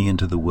journey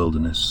into the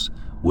wilderness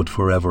would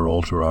forever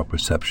alter our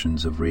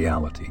perceptions of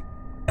reality.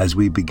 As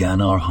we began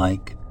our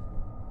hike,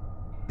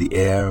 the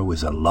air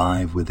was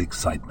alive with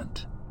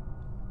excitement.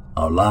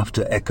 Our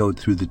laughter echoed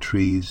through the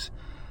trees,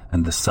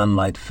 and the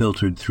sunlight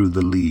filtered through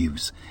the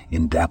leaves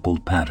in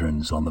dappled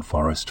patterns on the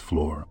forest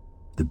floor.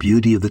 The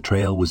beauty of the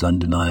trail was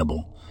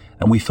undeniable,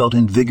 and we felt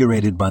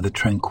invigorated by the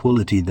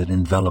tranquility that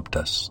enveloped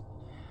us.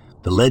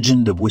 The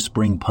legend of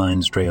Whispering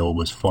Pines Trail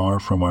was far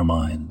from our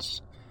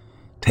minds.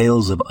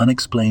 Tales of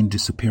unexplained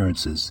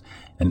disappearances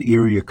and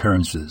eerie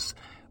occurrences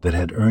that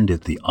had earned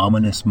it the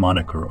ominous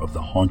moniker of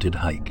the haunted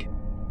hike.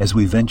 As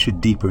we ventured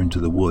deeper into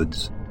the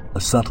woods, a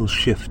subtle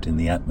shift in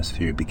the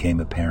atmosphere became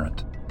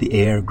apparent. The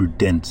air grew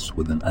dense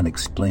with an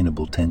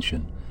unexplainable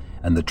tension,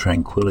 and the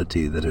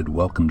tranquility that had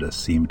welcomed us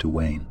seemed to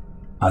wane.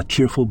 Our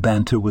cheerful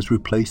banter was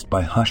replaced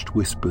by hushed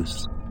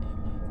whispers,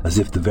 as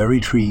if the very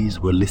trees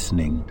were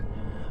listening,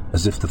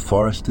 as if the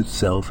forest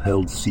itself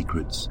held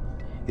secrets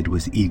it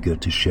was eager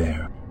to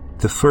share.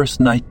 The first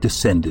night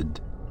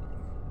descended,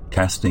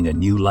 casting a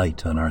new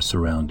light on our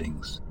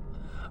surroundings.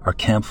 Our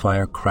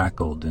campfire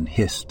crackled and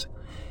hissed,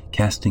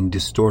 casting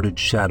distorted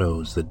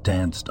shadows that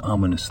danced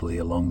ominously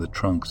along the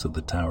trunks of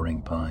the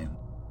towering pine.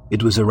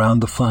 It was around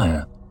the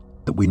fire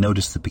that we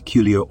noticed the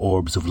peculiar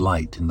orbs of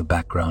light in the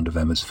background of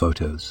Emma's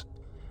photos,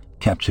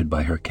 captured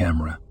by her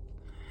camera.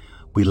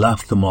 We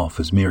laughed them off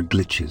as mere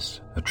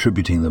glitches,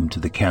 attributing them to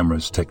the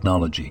camera's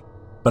technology.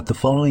 But the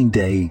following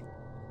day,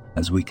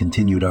 as we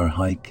continued our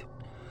hike,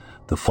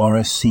 the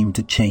forest seemed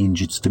to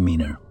change its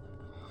demeanor.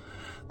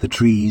 The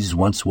trees,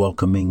 once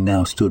welcoming,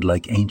 now stood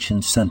like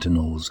ancient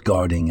sentinels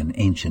guarding an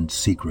ancient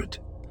secret.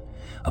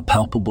 A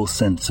palpable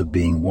sense of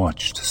being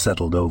watched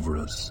settled over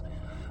us,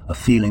 a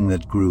feeling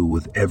that grew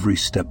with every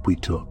step we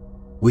took.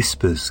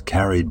 Whispers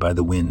carried by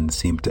the wind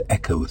seemed to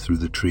echo through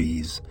the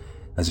trees,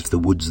 as if the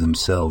woods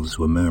themselves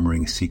were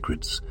murmuring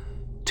secrets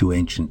too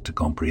ancient to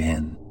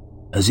comprehend.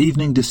 As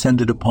evening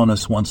descended upon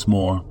us once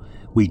more,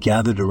 we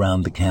gathered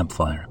around the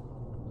campfire.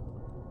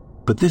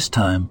 But this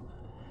time,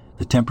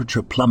 the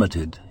temperature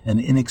plummeted, an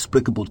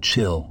inexplicable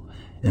chill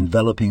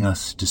enveloping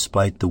us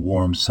despite the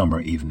warm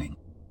summer evening.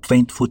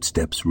 Faint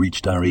footsteps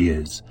reached our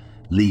ears,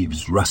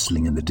 leaves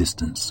rustling in the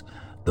distance,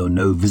 though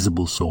no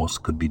visible source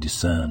could be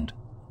discerned.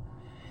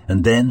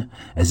 And then,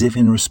 as if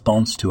in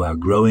response to our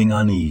growing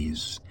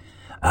unease,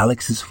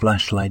 Alex's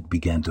flashlight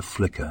began to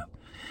flicker,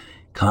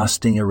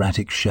 casting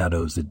erratic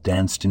shadows that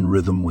danced in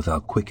rhythm with our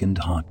quickened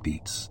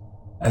heartbeats.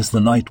 As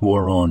the night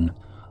wore on,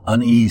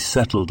 unease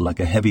settled like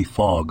a heavy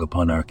fog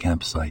upon our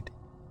campsite.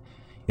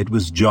 It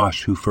was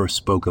Josh who first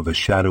spoke of a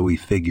shadowy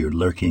figure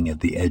lurking at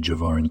the edge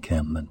of our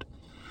encampment.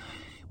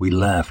 We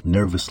laughed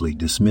nervously,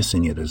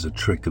 dismissing it as a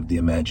trick of the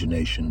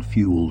imagination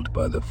fueled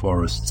by the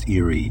forest's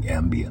eerie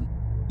ambient.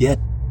 Yet,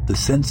 the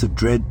sense of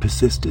dread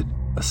persisted,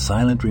 a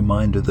silent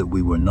reminder that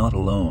we were not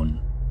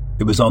alone.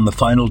 It was on the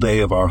final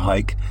day of our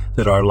hike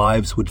that our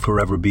lives would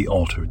forever be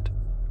altered.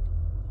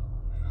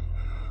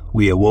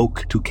 We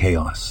awoke to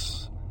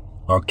chaos,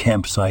 our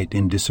campsite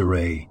in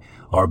disarray,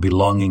 our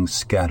belongings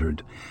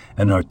scattered,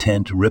 and our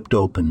tent ripped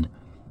open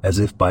as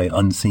if by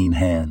unseen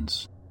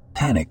hands.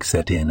 Panic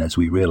set in as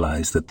we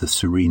realized that the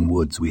serene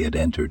woods we had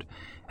entered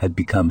had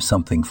become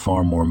something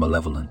far more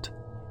malevolent.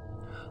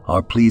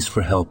 Our pleas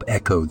for help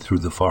echoed through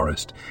the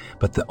forest,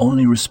 but the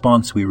only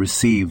response we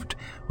received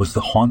was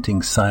the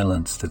haunting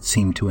silence that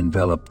seemed to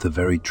envelop the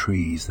very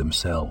trees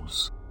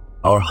themselves.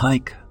 Our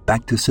hike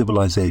back to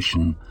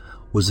civilization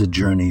was a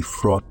journey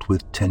fraught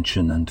with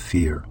tension and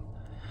fear.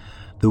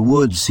 The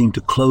woods seemed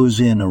to close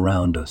in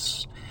around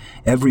us,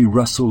 every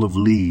rustle of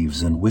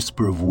leaves and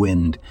whisper of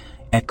wind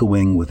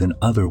echoing with an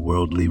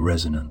otherworldly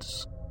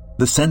resonance.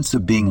 The sense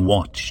of being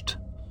watched,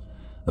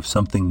 of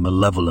something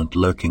malevolent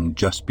lurking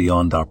just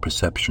beyond our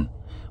perception,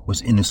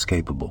 was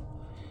inescapable.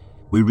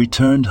 We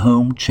returned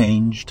home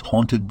changed,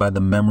 haunted by the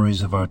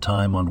memories of our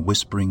time on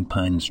Whispering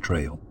Pines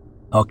Trail.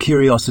 Our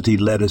curiosity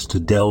led us to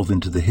delve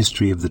into the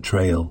history of the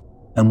trail,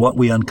 and what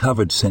we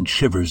uncovered sent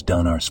shivers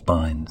down our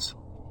spines.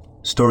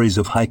 Stories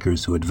of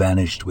hikers who had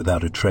vanished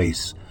without a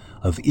trace,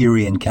 of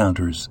eerie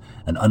encounters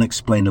and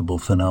unexplainable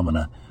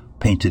phenomena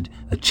painted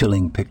a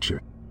chilling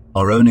picture.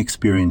 Our own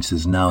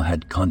experiences now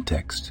had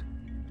context.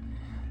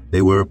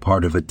 They were a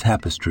part of a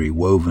tapestry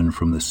woven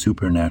from the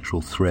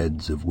supernatural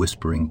threads of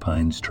Whispering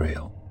Pines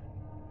Trail.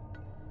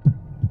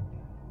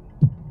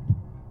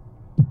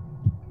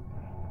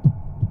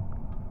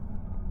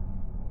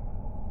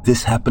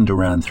 This happened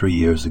around 3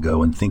 years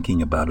ago, and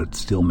thinking about it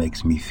still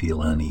makes me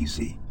feel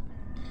uneasy.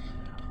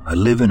 I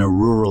live in a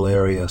rural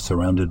area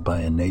surrounded by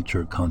a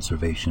nature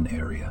conservation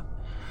area.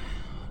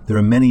 There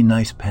are many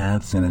nice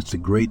paths, and it's a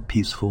great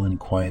peaceful and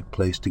quiet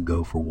place to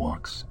go for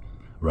walks,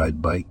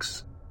 ride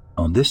bikes.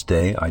 On this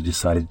day, I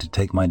decided to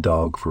take my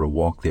dog for a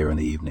walk there in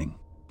the evening.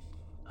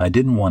 I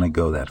didn't want to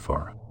go that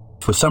far.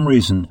 For some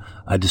reason,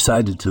 I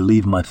decided to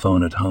leave my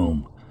phone at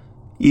home,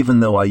 even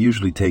though I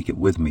usually take it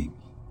with me,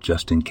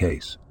 just in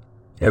case.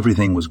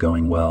 Everything was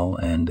going well,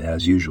 and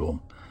as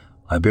usual,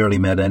 I barely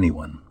met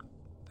anyone.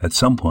 At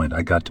some point,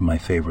 I got to my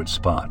favorite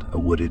spot, a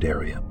wooded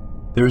area.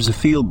 There is a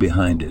field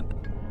behind it,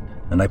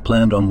 and I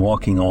planned on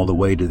walking all the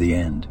way to the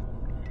end.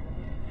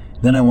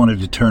 Then I wanted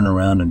to turn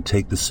around and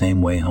take the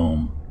same way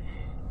home.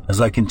 As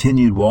I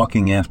continued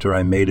walking after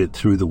I made it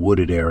through the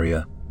wooded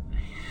area,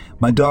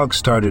 my dog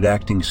started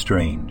acting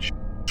strange.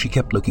 She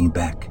kept looking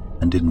back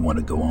and didn't want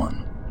to go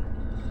on.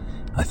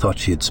 I thought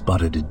she had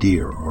spotted a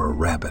deer or a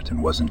rabbit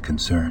and wasn't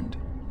concerned.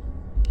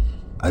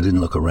 I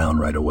didn't look around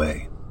right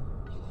away.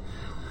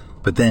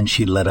 But then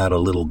she let out a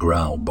little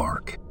growl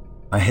bark.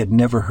 I had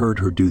never heard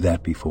her do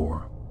that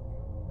before.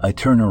 I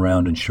turn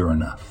around and sure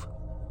enough,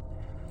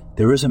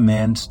 there is a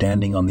man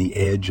standing on the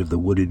edge of the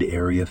wooded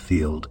area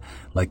field,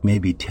 like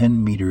maybe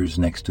 10 meters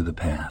next to the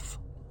path.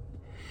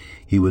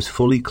 He was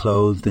fully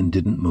clothed and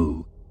didn't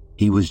move.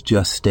 He was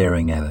just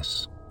staring at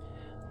us.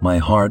 My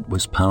heart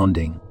was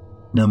pounding.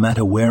 No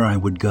matter where I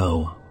would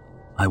go,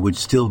 I would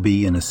still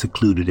be in a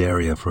secluded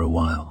area for a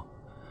while.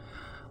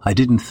 I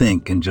didn't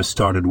think and just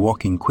started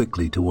walking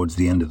quickly towards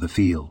the end of the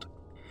field.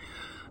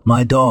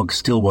 My dog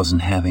still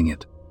wasn't having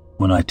it.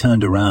 When I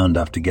turned around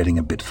after getting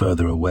a bit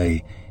further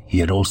away, he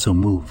had also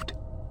moved.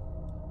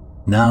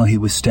 Now he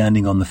was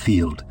standing on the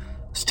field,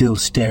 still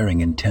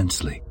staring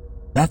intensely.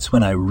 That's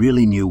when I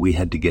really knew we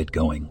had to get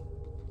going.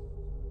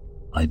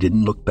 I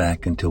didn't look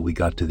back until we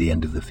got to the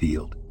end of the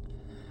field.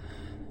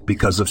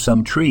 Because of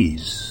some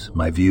trees,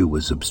 my view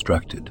was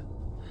obstructed.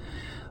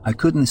 I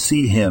couldn't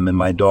see him, and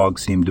my dog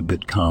seemed a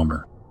bit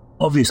calmer.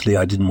 Obviously,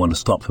 I didn't want to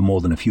stop for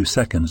more than a few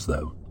seconds,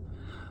 though.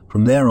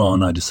 From there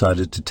on, I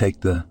decided to take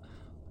the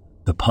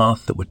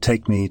path that would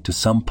take me to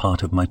some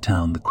part of my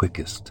town the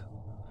quickest.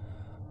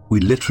 We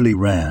literally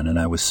ran, and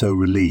I was so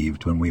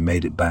relieved when we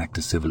made it back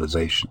to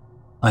civilization.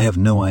 I have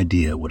no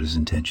idea what his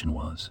intention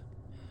was.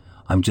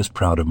 I'm just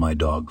proud of my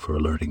dog for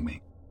alerting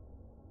me.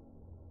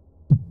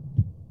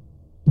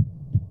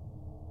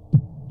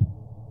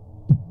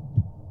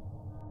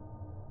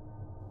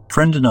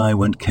 Friend and I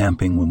went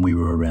camping when we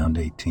were around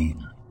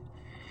 18.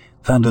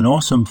 Found an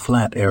awesome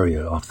flat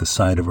area off the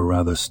side of a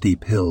rather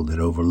steep hill that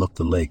overlooked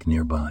the lake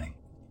nearby.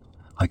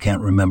 I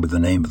can't remember the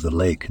name of the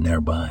lake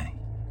nearby.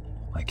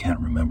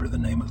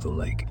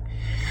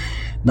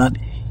 Not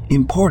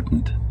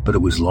important, but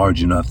it was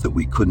large enough that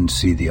we couldn't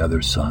see the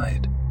other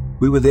side.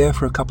 We were there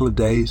for a couple of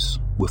days,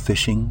 were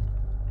fishing,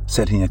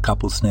 setting a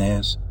couple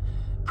snares,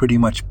 pretty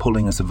much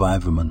pulling a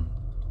survivorman.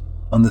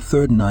 On the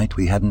third night,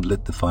 we hadn't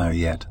lit the fire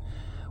yet.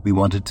 We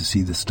wanted to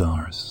see the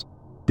stars.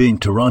 Being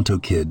Toronto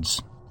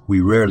kids, we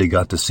rarely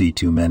got to see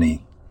too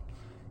many.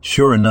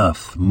 Sure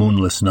enough,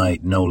 moonless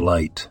night, no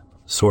light,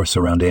 source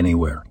around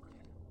anywhere.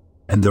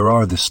 And there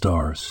are the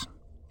stars.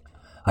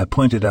 I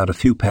pointed out a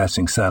few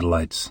passing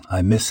satellites.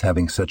 I miss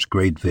having such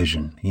great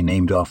vision. He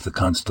named off the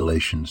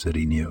constellations that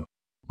he knew.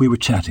 We were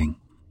chatting.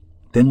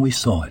 Then we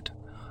saw it.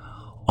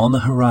 On the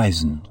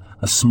horizon,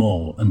 a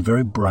small and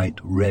very bright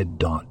red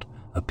dot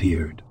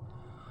appeared.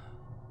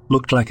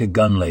 Looked like a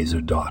gun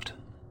laser dot.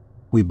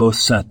 We both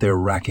sat there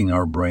racking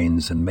our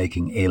brains and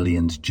making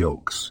aliens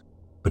jokes.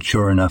 But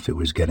sure enough, it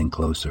was getting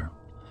closer.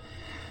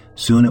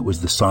 Soon it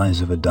was the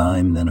size of a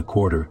dime, then a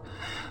quarter.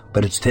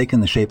 But it's taken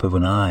the shape of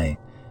an eye,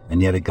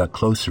 and yet it got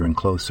closer and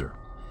closer.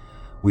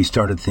 We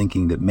started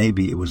thinking that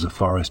maybe it was a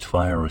forest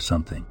fire or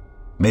something.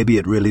 Maybe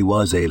it really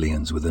was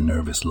aliens with a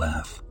nervous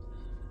laugh.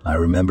 I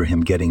remember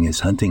him getting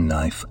his hunting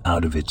knife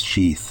out of its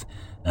sheath,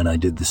 and I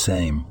did the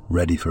same,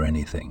 ready for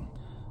anything.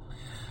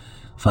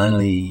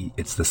 Finally,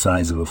 it's the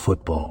size of a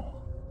football,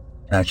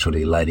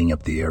 actually lighting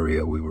up the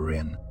area we were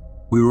in.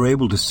 We were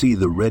able to see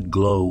the red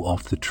glow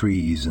off the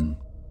trees and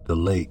the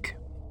lake.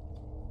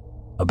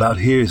 About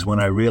here's when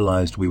I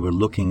realized we were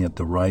looking at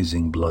the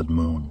rising blood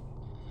moon.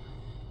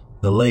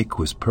 The lake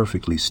was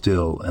perfectly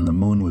still, and the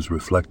moon was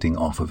reflecting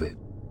off of it.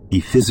 He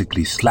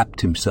physically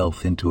slapped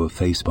himself into a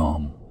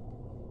facepalm.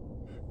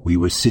 We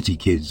were city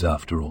kids,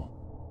 after all.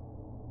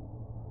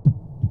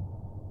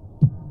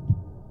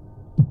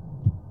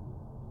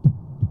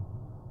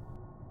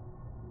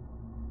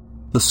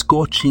 The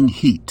scorching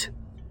heat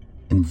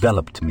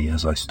enveloped me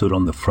as I stood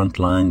on the front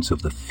lines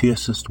of the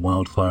fiercest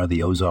wildfire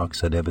the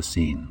Ozarks had ever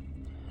seen.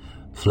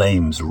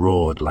 Flames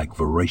roared like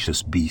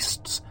voracious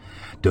beasts,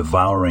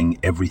 devouring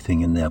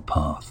everything in their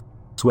path.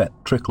 Sweat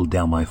trickled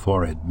down my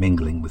forehead,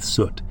 mingling with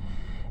soot,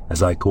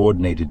 as I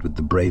coordinated with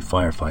the brave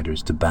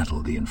firefighters to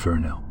battle the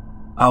inferno.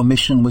 Our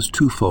mission was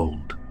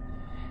twofold: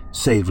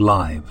 save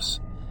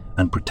lives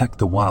and protect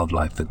the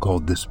wildlife that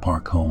called this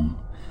park home.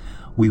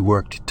 We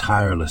worked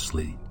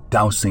tirelessly,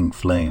 dousing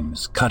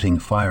flames, cutting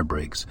fire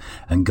breaks,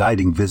 and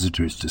guiding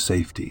visitors to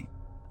safety.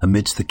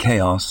 Amidst the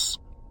chaos,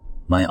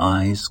 my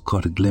eyes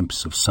caught a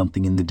glimpse of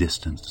something in the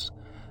distance,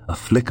 a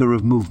flicker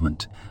of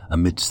movement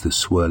amidst the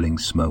swirling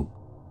smoke.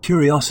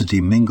 Curiosity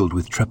mingled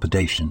with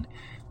trepidation,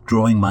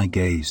 drawing my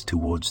gaze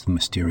towards the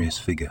mysterious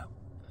figure.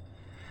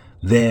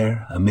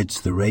 There,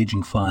 amidst the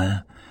raging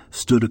fire,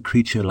 stood a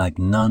creature like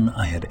none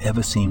I had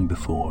ever seen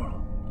before.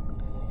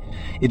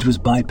 It was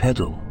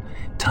bipedal,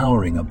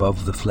 towering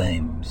above the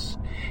flames,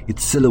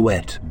 its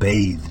silhouette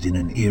bathed in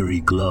an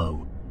eerie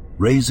glow.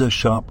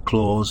 Razor-sharp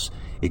claws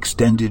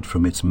extended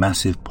from its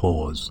massive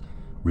paws,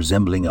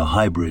 resembling a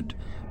hybrid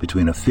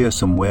between a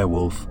fearsome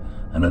werewolf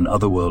and an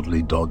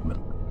otherworldly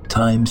dogman.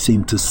 Time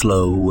seemed to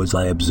slow as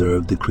I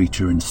observed the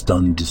creature in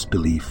stunned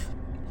disbelief.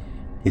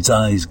 Its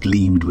eyes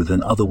gleamed with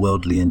an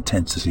otherworldly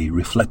intensity,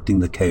 reflecting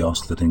the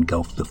chaos that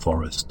engulfed the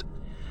forest.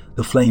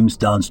 The flames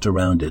danced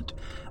around it,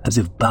 as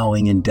if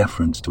bowing in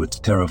deference to its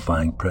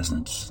terrifying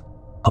presence.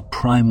 A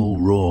primal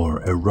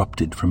roar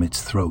erupted from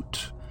its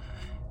throat,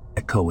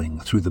 echoing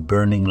through the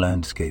burning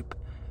landscape,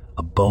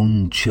 a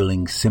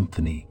bone-chilling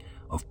symphony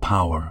of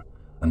power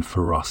and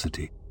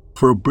ferocity.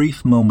 For a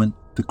brief moment,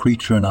 the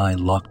creature and I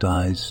locked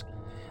eyes,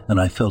 and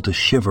I felt a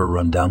shiver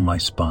run down my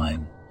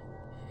spine.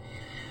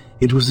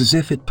 It was as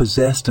if it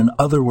possessed an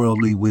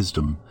otherworldly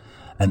wisdom,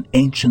 an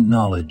ancient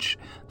knowledge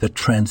that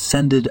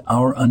transcended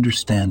our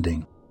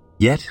understanding.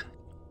 Yet,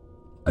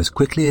 as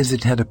quickly as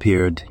it had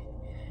appeared,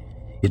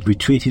 it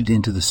retreated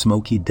into the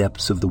smoky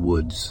depths of the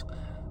woods,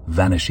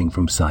 vanishing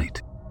from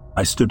sight.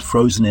 I stood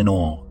frozen in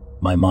awe,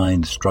 my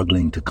mind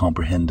struggling to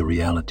comprehend the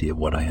reality of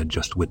what I had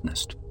just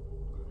witnessed.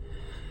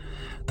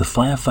 The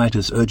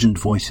firefighters' urgent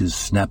voices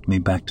snapped me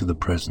back to the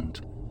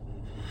present.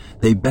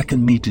 They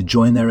beckoned me to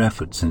join their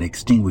efforts in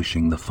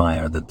extinguishing the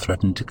fire that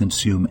threatened to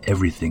consume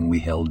everything we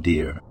held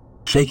dear.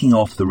 Shaking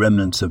off the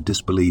remnants of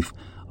disbelief,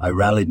 I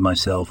rallied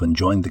myself and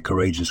joined the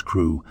courageous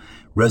crew,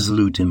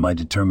 resolute in my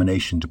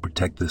determination to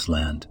protect this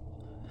land.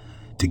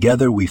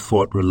 Together we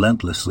fought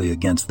relentlessly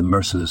against the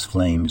merciless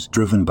flames,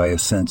 driven by a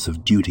sense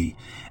of duty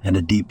and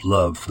a deep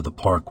love for the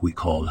park we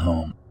called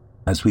home.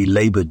 As we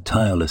labored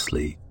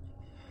tirelessly,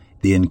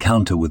 the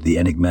encounter with the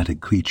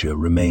enigmatic creature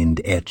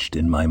remained etched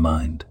in my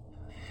mind.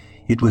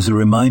 It was a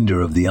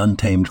reminder of the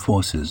untamed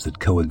forces that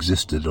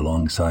coexisted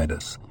alongside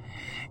us,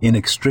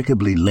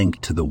 inextricably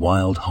linked to the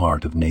wild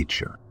heart of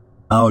nature.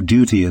 Our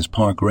duty as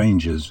park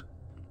rangers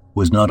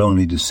was not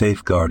only to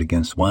safeguard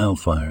against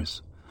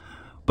wildfires,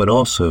 but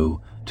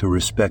also to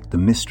respect the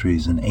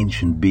mysteries and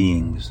ancient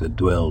beings that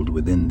dwelled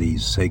within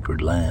these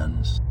sacred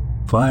lands.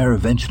 Fire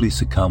eventually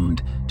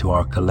succumbed to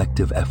our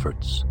collective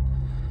efforts.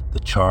 The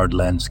charred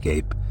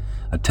landscape,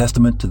 a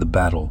testament to the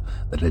battle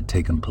that had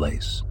taken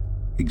place.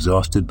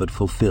 Exhausted but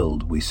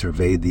fulfilled, we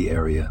surveyed the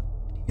area,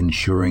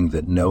 ensuring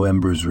that no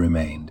embers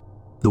remained.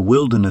 The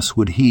wilderness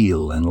would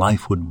heal and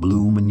life would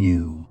bloom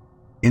anew.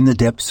 In the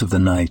depths of the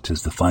night,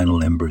 as the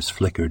final embers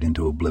flickered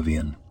into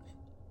oblivion,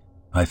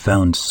 I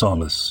found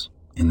solace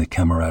in the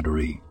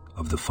camaraderie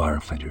of the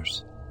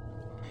firefighters.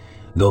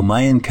 Though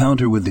my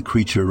encounter with the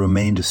creature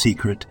remained a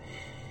secret,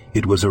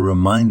 it was a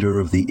reminder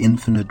of the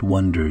infinite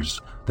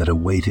wonders that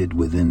awaited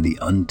within the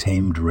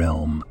untamed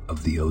realm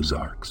of the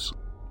Ozarks.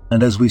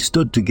 And as we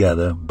stood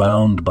together,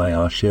 bound by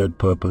our shared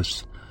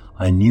purpose,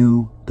 I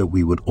knew that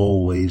we would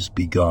always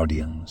be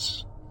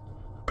guardians,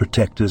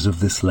 protectors of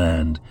this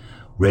land,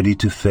 ready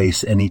to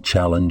face any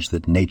challenge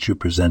that nature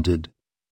presented